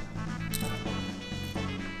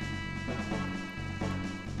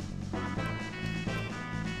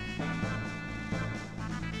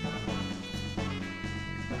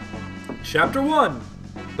 Chapter 1,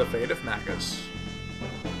 The Fate of Magus.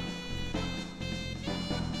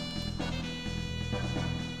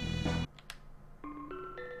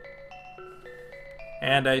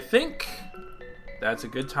 And I think that's a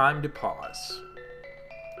good time to pause.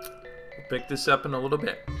 We'll pick this up in a little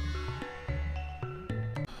bit.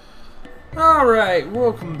 Alright,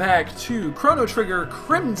 welcome back to Chrono Trigger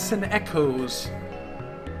Crimson Echoes.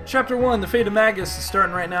 Chapter 1, The Fate of Magus is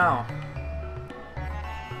starting right now.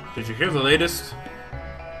 Did you hear the latest?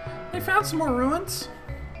 They found some more ruins?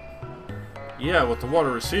 Yeah, with the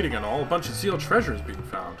water receding and all, a bunch of sealed treasures being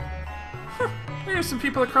found. Maybe some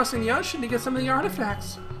people are crossing the ocean to get some of the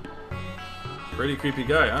artifacts. Pretty creepy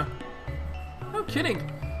guy, huh? No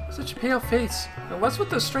kidding. Such a pale face. And what's with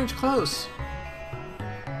those strange clothes?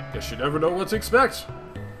 Guess you never know what to expect.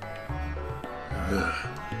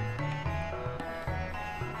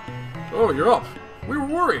 Oh, you're up. We were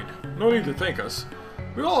worried. No need to thank us.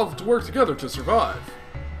 We all have to work together to survive.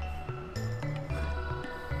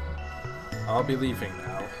 I'll be leaving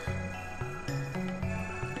now.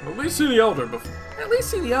 At least see the Elder before. At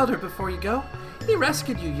least see the Elder before you go. He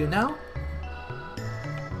rescued you, you know.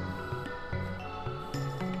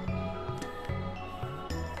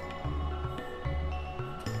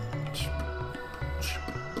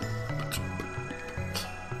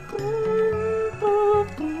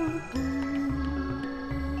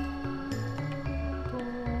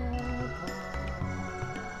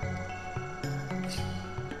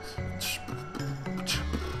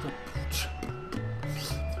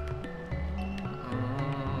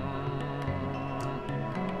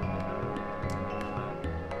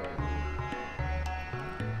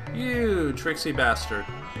 You tricksy bastard.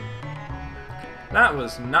 That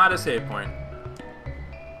was not a save point.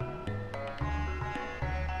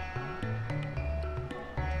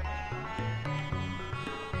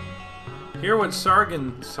 Hear what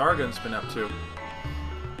Sargon's been up to.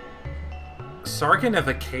 Sargon of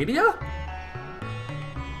Acadia?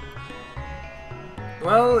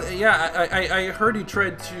 Well, yeah, I heard he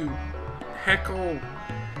tried to heckle.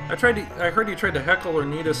 I heard he tried to heckle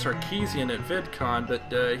Ornita Sarkeesian at VidCon, but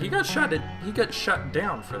he got shut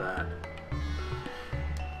down for that.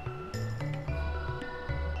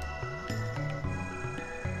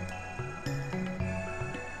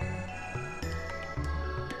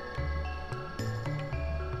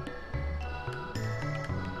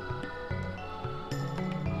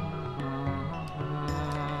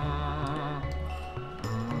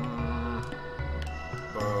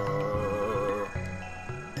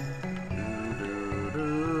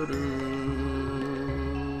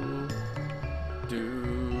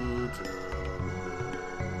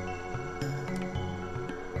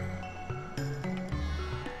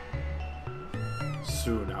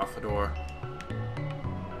 Soon, Alphador.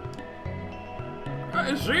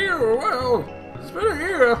 I see you. Well, it's been a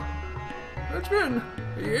year. It's been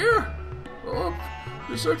a year? Well,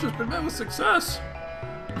 your search has been met with success.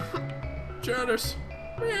 Janice,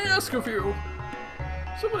 may I ask of you?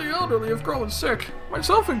 Some of the elderly have grown sick,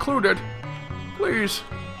 myself included. Please,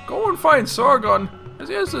 go and find Sargon, as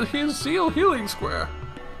he has his seal healing square.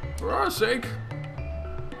 For our sake.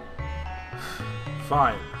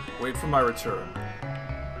 Fine. Wait for my return.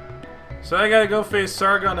 So I gotta go face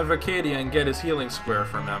Sargon of Acadia and get his healing square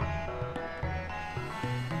from him.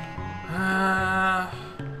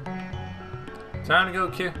 Time to go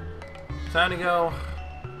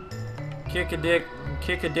kick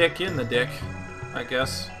a dick in the dick, I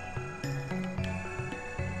guess.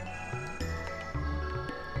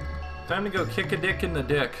 Time to go kick a dick in the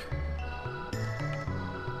dick.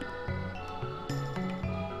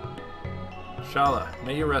 Shala,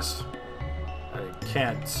 may you rest. I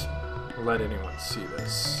can't let anyone see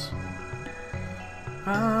this.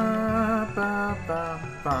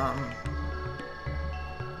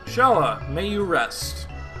 Shala, may you rest.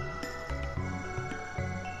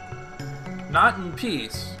 Not in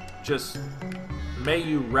peace, just may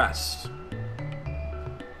you rest.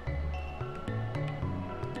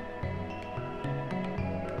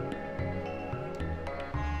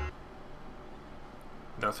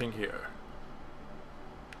 Nothing here.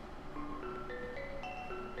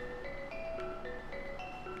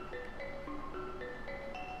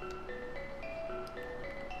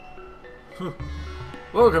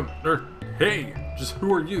 Welcome, hey, just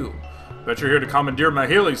who are you? Bet you're here to commandeer my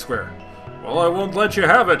Haley Square. Well, I won't let you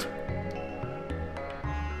have it.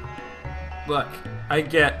 Look, I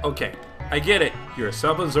get it. You're a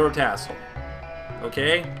self-absorbed asshole.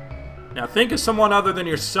 Okay? Now think of someone other than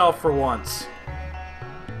yourself for once.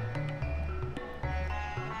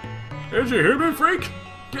 Did you hear me, freak?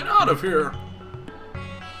 Get out of here!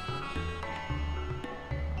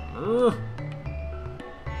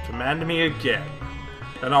 Command me again,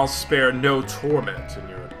 and I'll spare no torment in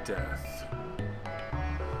your death.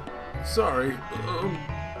 Sorry,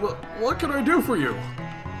 what can I do for you?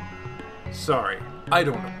 Sorry, I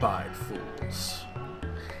don't abide fools.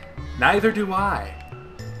 Neither do I.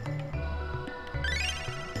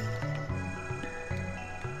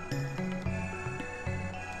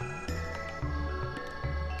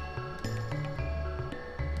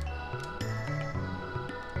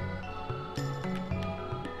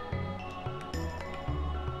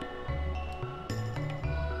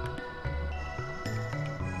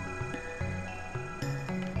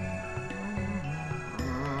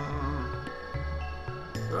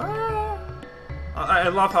 I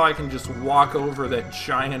love how I can just walk over that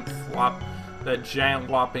giant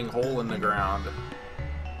whopping hole in the ground.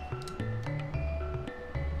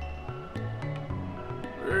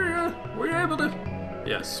 Were you able to?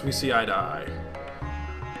 Yes, we see eye to eye.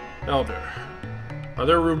 Elder, are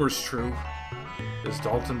their rumors true? Is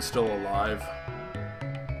Dalton still alive?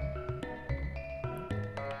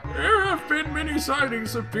 There have been many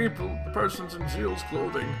sightings of persons in Zeal's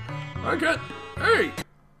clothing. Hey!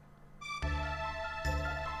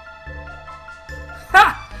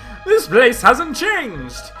 Ha! This place hasn't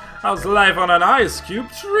changed! How's life on an ice cube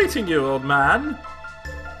treating you, old man?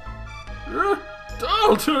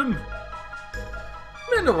 Dalton!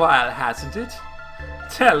 Been a while, hasn't it?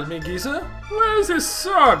 Tell me, geezer, where's this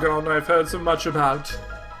Sargon I've heard so much about?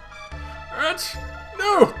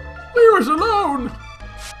 No! Leave us alone!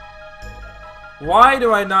 Why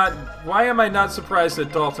am I not surprised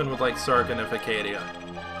that Dalton would like Sargonificadia?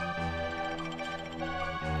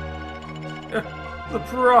 The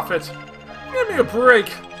Prophet! Give me a break!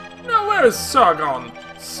 Now where is Sargon?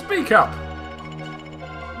 Speak up!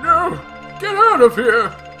 No! Get out of here!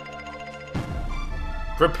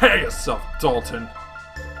 Prepare yourself, Dalton!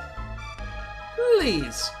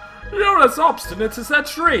 Please! You're as obstinate as that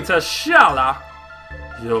traitor, Shala!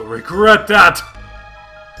 You'll regret that!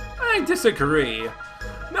 I disagree.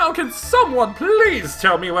 Now can someone please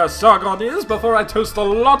tell me where Sargon is before I toast a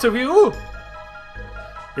lot of you?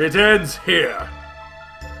 It ends here.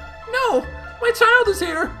 No! My child is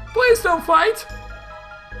here! Please don't fight!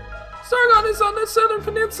 Sargon is on the southern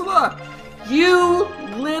peninsula! You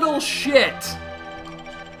little shit!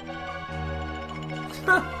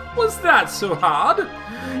 Was that so hard?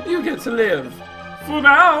 You get to live. For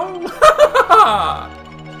now!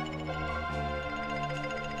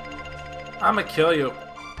 I'ma kill you.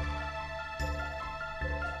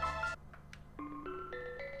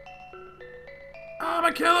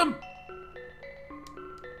 I'ma kill him!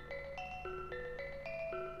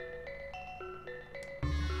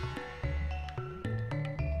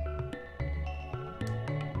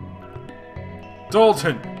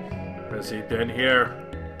 Dalton! Has he been here?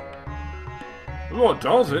 Lord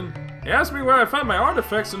Dalton? He asked me where I found my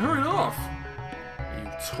artifacts and hurried off.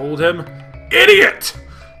 You told him? Idiot!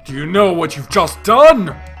 Do you know what you've just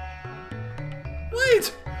done?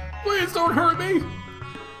 Wait! Please don't hurt me!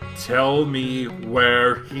 Tell me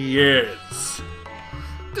where he is.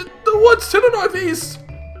 The woods to the northeast!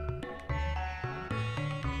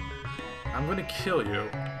 I'm gonna kill you.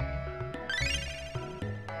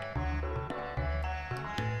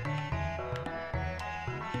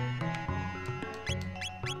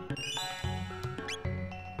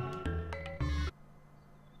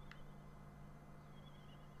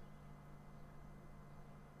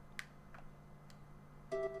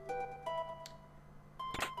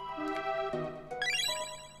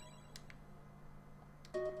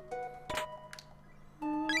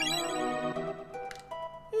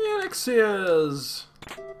 Elixirs!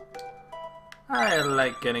 I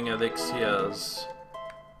like getting elixirs.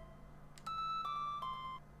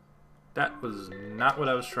 That was not what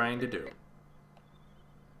I was trying to do.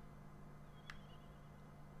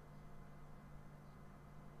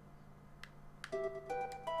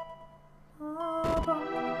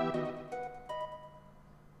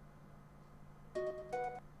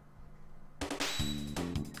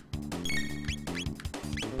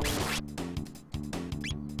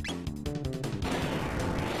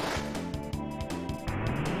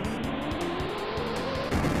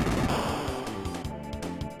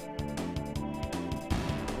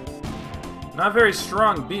 Not very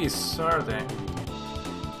strong beasts, are they?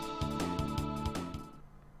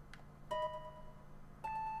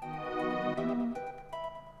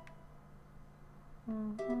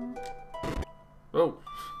 Oh,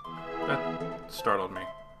 that startled me.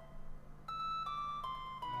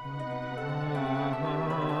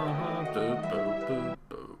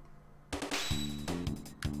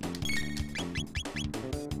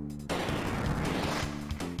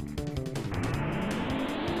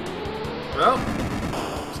 Well,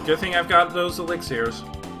 it's a good thing I've got those elixirs.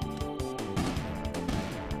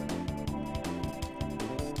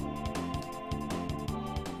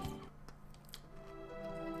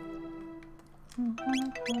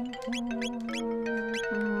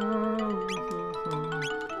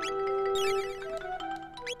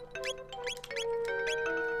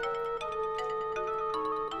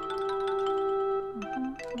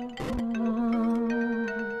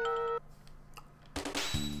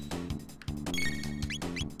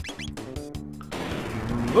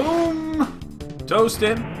 Boom! Toast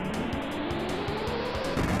him.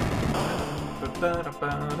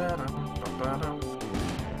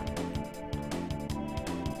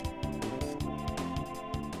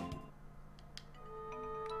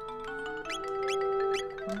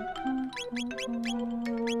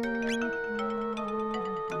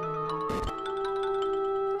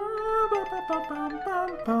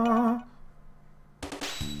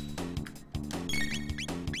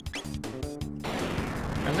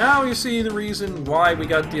 And now you see the reason why we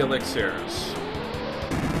got the elixirs.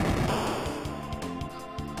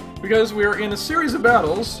 Because we're in a series of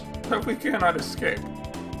battles that we cannot escape.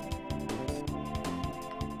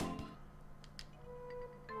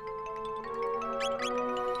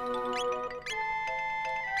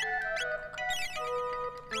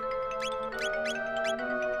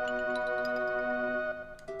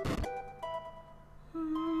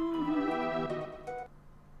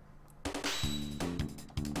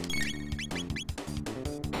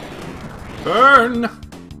 Burn!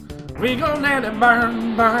 We gon' let it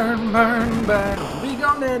burn, burn, burn, burn. We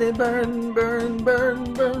gon' let it burn, burn,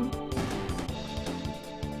 burn, burn.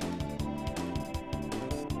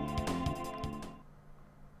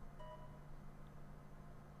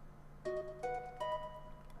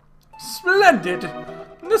 Splendid!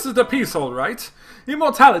 This is the piece, all right.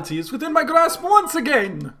 Immortality is within my grasp once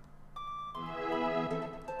again.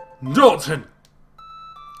 Dalton!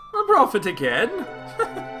 A prophet again?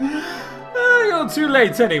 You're too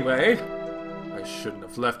late anyway. I shouldn't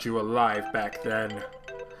have left you alive back then.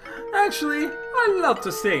 Actually, I'd love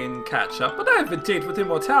to stay and catch up, but I have a date with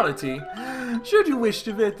immortality. Should you wish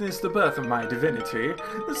to witness the birth of my divinity,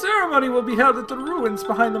 the ceremony will be held at the ruins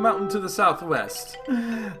behind the mountain to the southwest.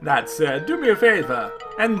 That said, do me a favor,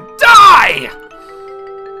 and die!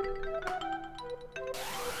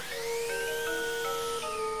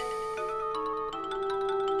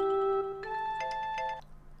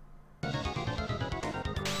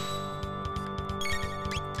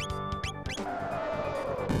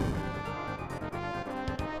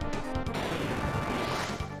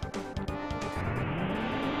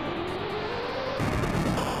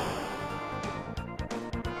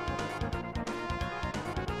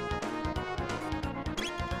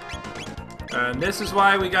 And this is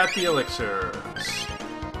why we got the elixirs.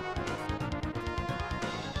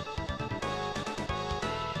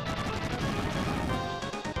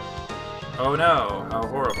 Oh no, how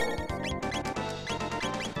horrible.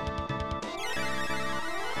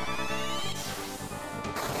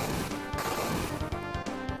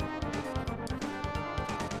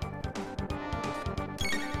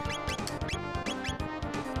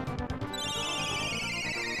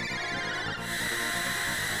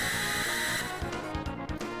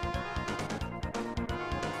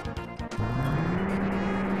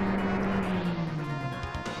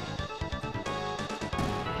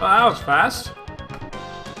 Well, that was fast.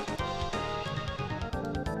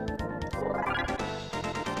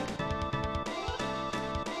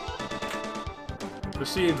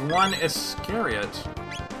 Received 1 Iscariot.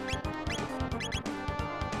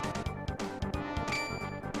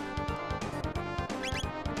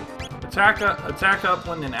 Attack up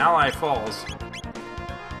when an ally falls.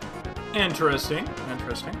 Interesting.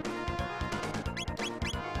 Interesting.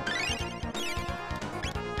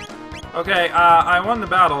 Okay, I won the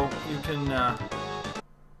battle. You can,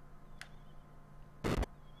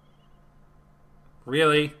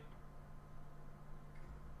 Really?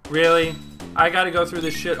 Really? I gotta go through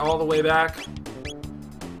this shit all the way back?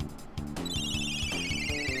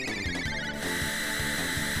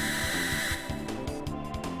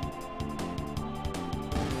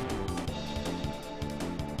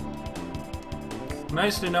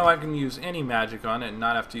 Nice to know I can use any magic on it and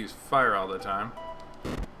not have to use fire all the time.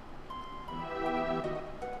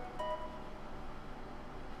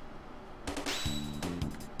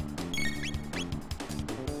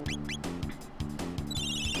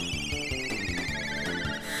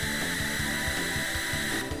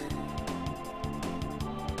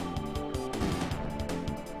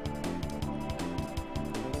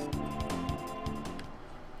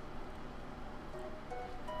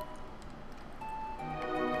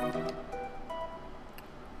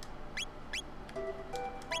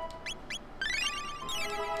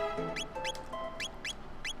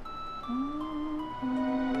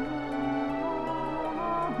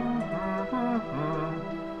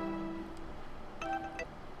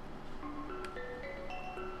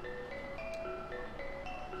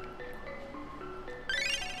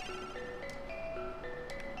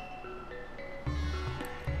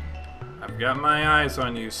 I've got my eyes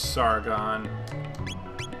on you, Sargon.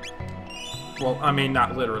 Well, I mean,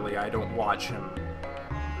 not literally. I don't watch him.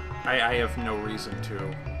 I have no reason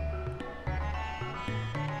to.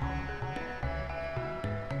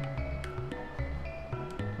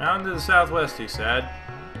 Mountain to the southwest, he said.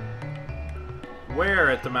 Where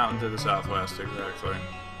at the mountain to the southwest, exactly?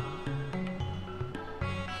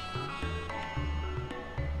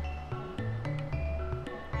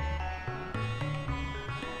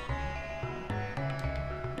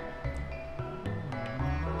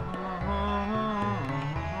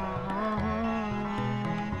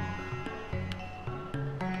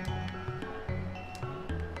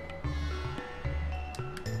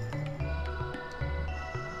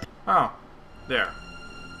 Oh, there.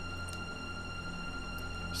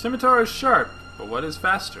 Scimitar is sharp, but what is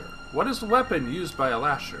faster? What is the weapon used by a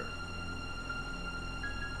lasher?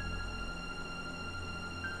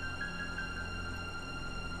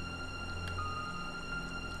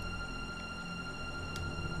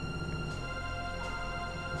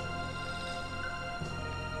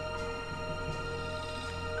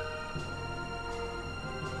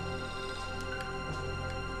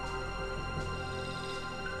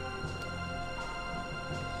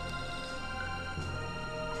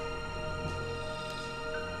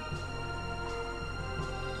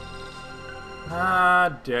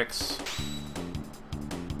 Ah, dicks.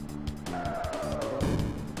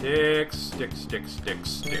 Dicks, dicks, dicks,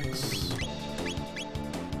 dicks, dicks.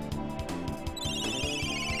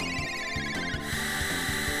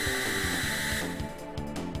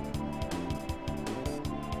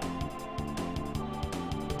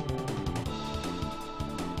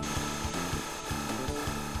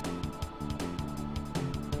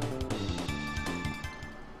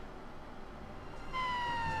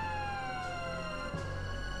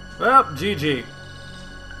 Well, GG.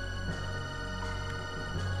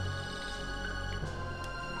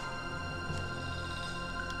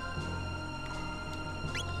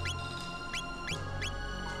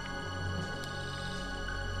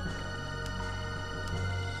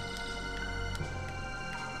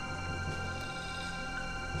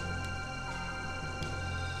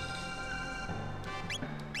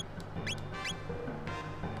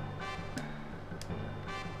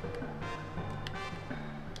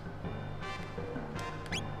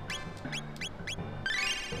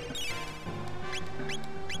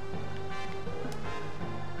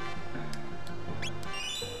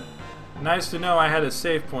 Nice to know I had a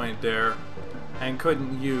save point there and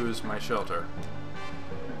couldn't use my shelter.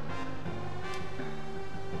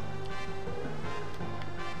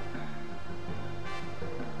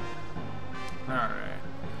 Alright.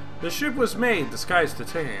 The ship was made, the skies to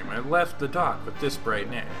tame, and left the dock with this bright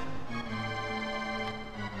name.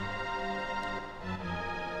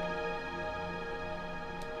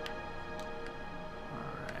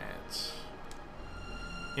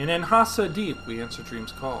 In Enhasa Deep, we answer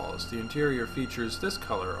dreams' calls. The interior features this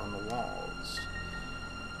color on the walls.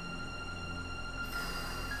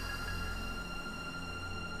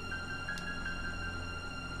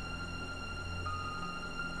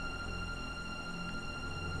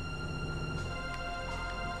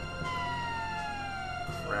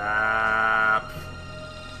 Crap.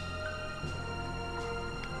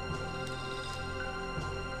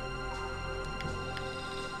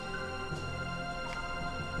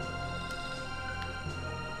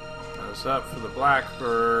 those up for the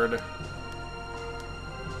blackbird.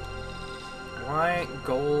 White,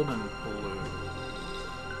 gold, and blue.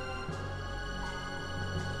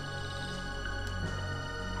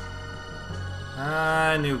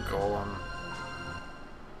 New golem.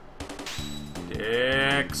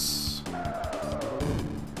 Dicks.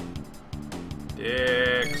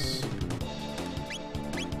 Dicks.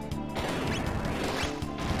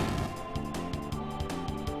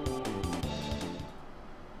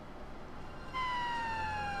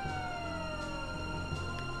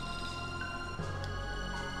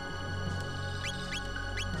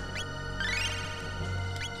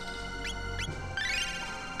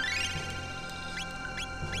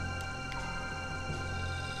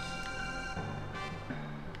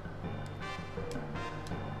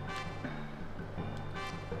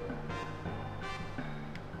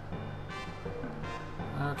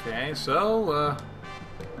 Okay, so,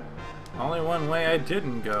 only one way I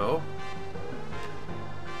didn't go.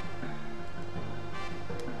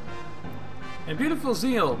 In Beautiful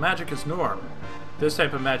Zeal, magic is norm. This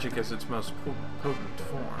type of magic is its most potent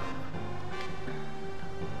form.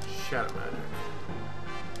 Shadow magic.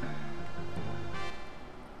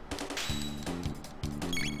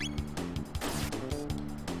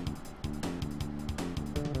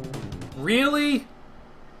 Really?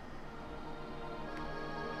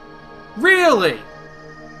 Really?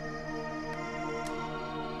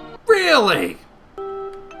 Really?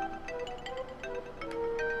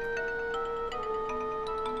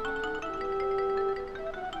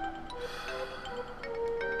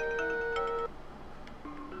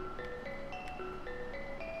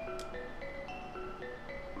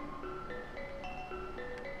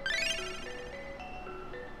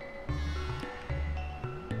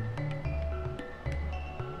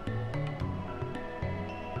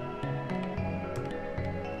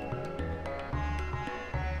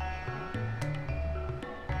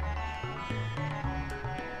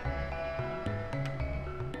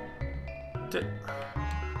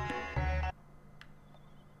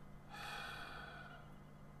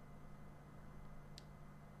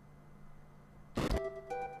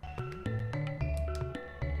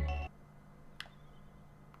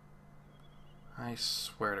 I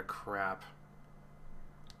swear to crap.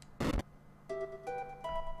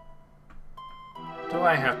 Do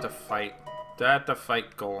I have to fight? Do I have to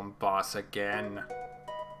fight Golem Boss again?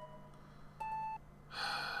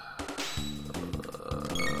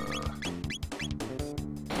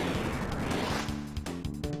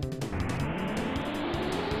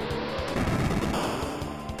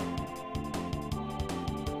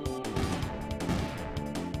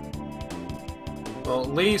 Well,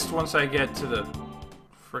 at least once I get to the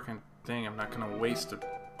frickin' thing, I'm not gonna waste a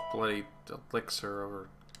bloody elixir over...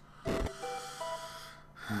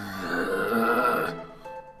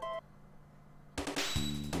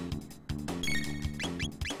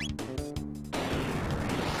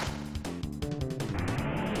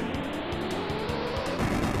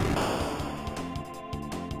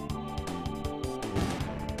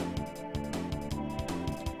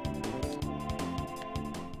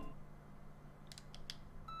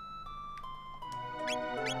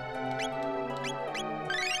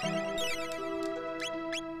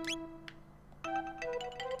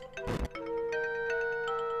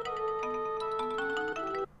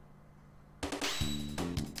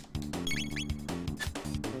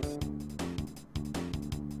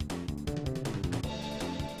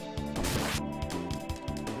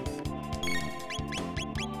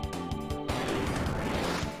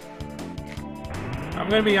 I'm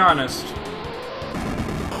gonna be honest.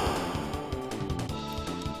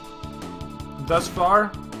 Thus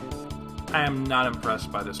far, I am not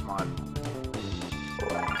impressed by this mod.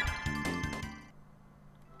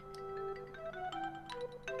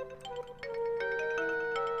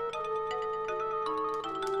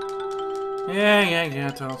 Yeah,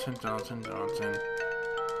 Dalton. Dalton. Dalton.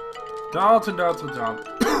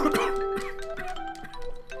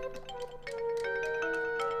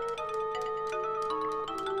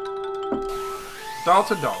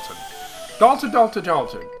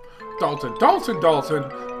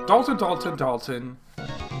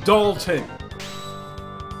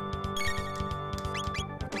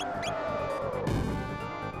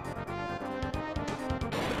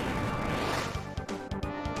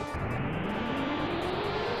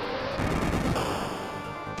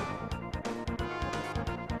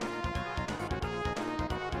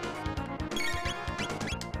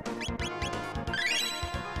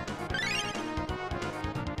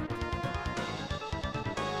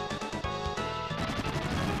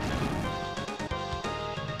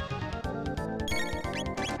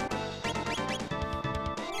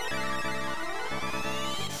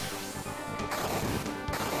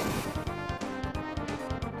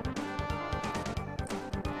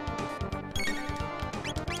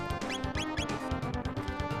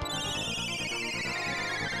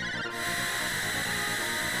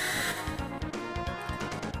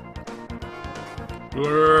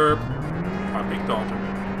 Blurp. I picked Dalton.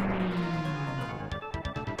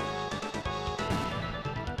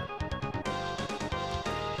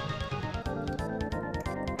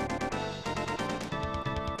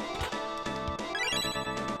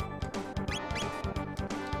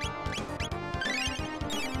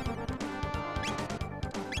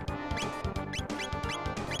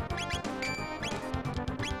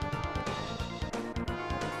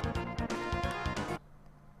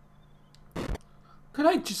 Could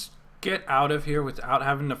I just get out of here without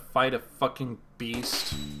having to fight a fucking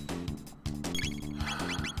beast?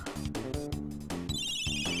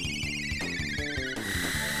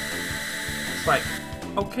 It's like,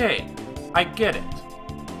 okay, I get it.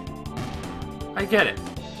 I get it.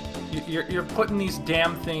 You're putting these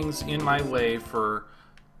damn things in my way for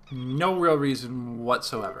no real reason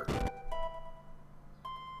whatsoever.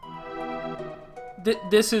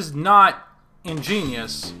 This is not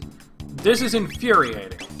ingenious. This is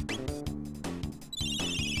infuriating.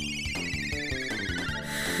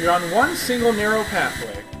 You're on one single narrow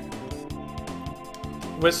pathway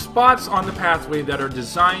with spots on the pathway that are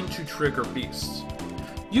designed to trigger beasts.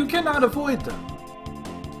 You cannot avoid them.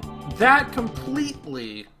 That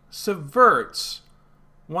completely subverts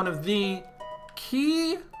one of the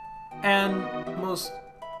key and most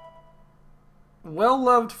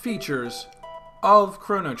well-loved features of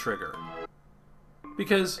Chrono Trigger.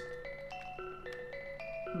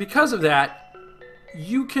 Because of that,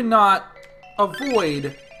 you cannot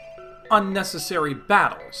avoid unnecessary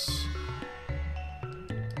battles.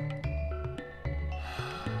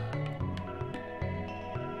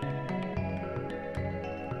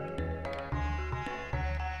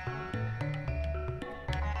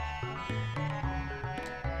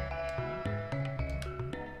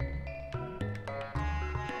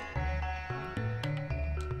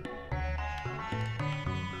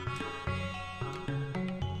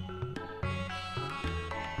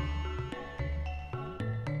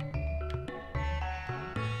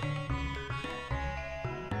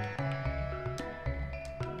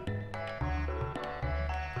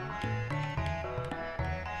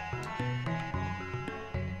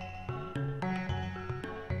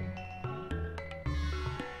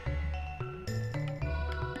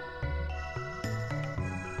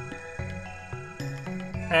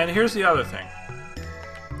 And here's the other thing.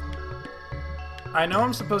 I know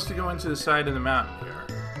I'm supposed to go into the side of the mountain here,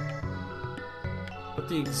 but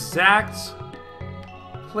the exact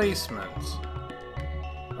placement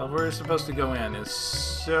of where you're supposed to go in is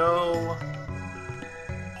so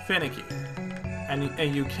finicky,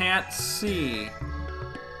 and you can't see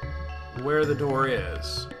where the door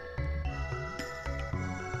is.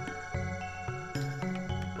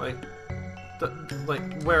 Like,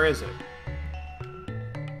 where is it?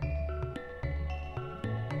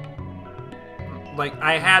 Like,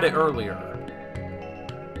 I had it earlier,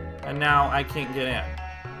 and now I can't get in.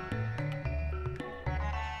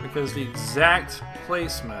 Because the exact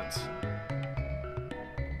placement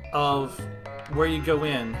of where you go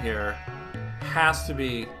in here has to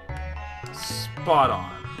be spot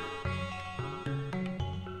on.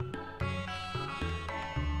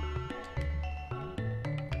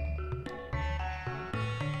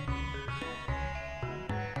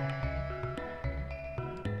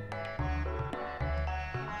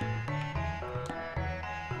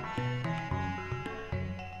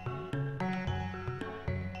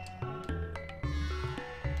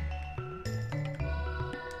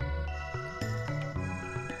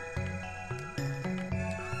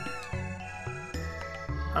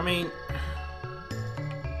 I mean,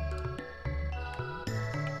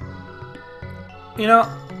 you know,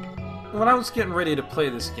 when I was getting ready to play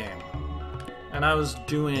this game, and I was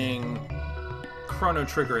doing Chrono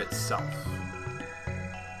Trigger itself,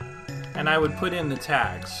 and I would put in the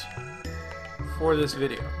tags for this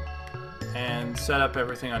video, and set up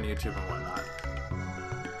everything on YouTube and whatnot,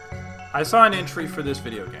 I saw an entry for this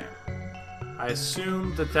video game. I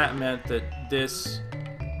assumed that that meant that this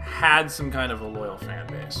had some kind of a loyal fan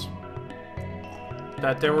base.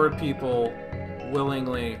 That there were people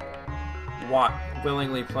willingly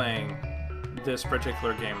playing this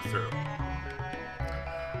particular game through.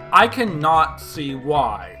 I cannot see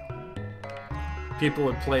why people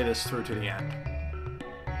would play this through to the end.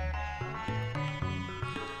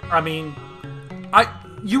 I mean,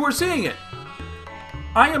 you were seeing it.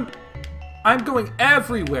 I'm going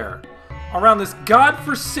everywhere around this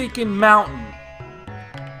godforsaken mountain.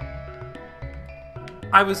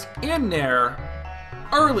 I was in there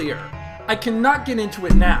earlier. I cannot get into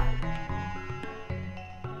it now.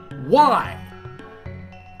 Why?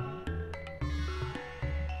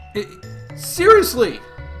 Seriously.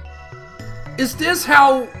 Is this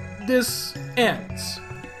how this ends?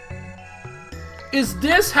 Is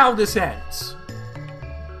this how this ends?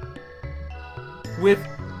 With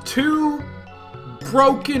 2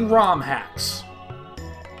 broken ROM hacks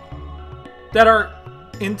that are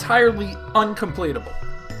entirely uncompletable.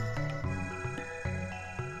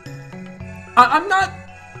 I'm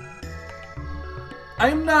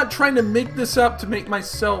not trying to make this up to make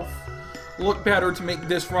myself look bad or to make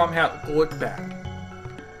this ROM hack look bad.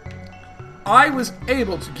 I was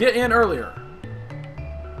able to get in earlier,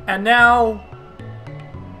 and now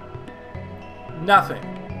nothing.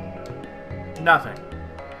 Nothing.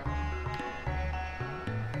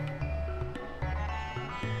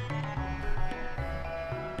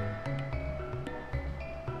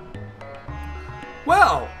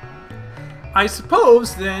 Well, I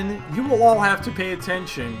suppose then you will all have to pay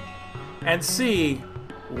attention and see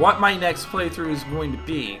what my next playthrough is going to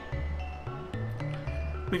be.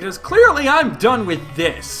 Because clearly I'm done with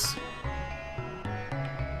this.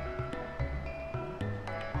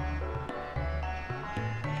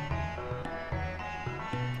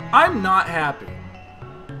 I'm not happy.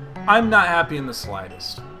 I'm not happy in the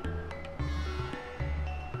slightest.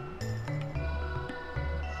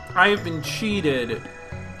 I have been cheated,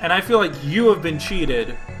 and I feel like you have been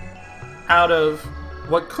cheated out of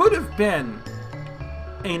what could have been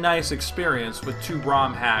a nice experience with 2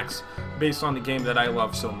 ROM hacks based on the game that I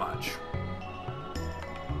love so much.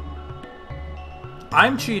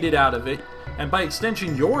 I'm cheated out of it, and by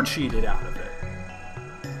extension, you're cheated out of it.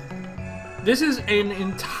 This is an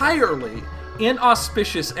entirely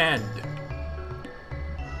inauspicious end.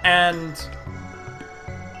 And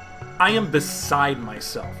I am beside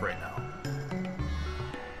myself right now.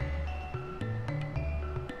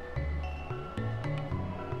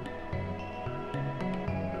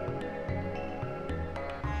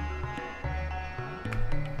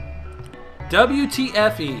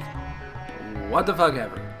 WTFE. What the fuck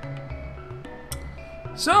ever.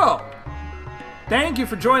 So, thank you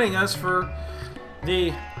for joining us for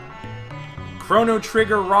the Chrono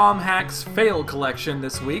Trigger ROM Hacks Fail Collection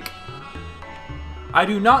this week. I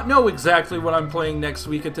do not know exactly what I'm playing next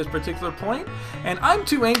week at this particular point, and I'm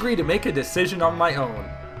too angry to make a decision on my own.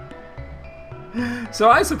 So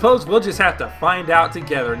I suppose we'll just have to find out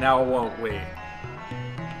together now, won't we?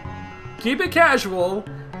 Keep it casual,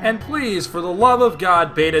 and please, for the love of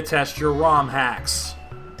God, beta test your ROM hacks.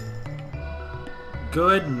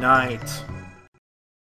 Good night.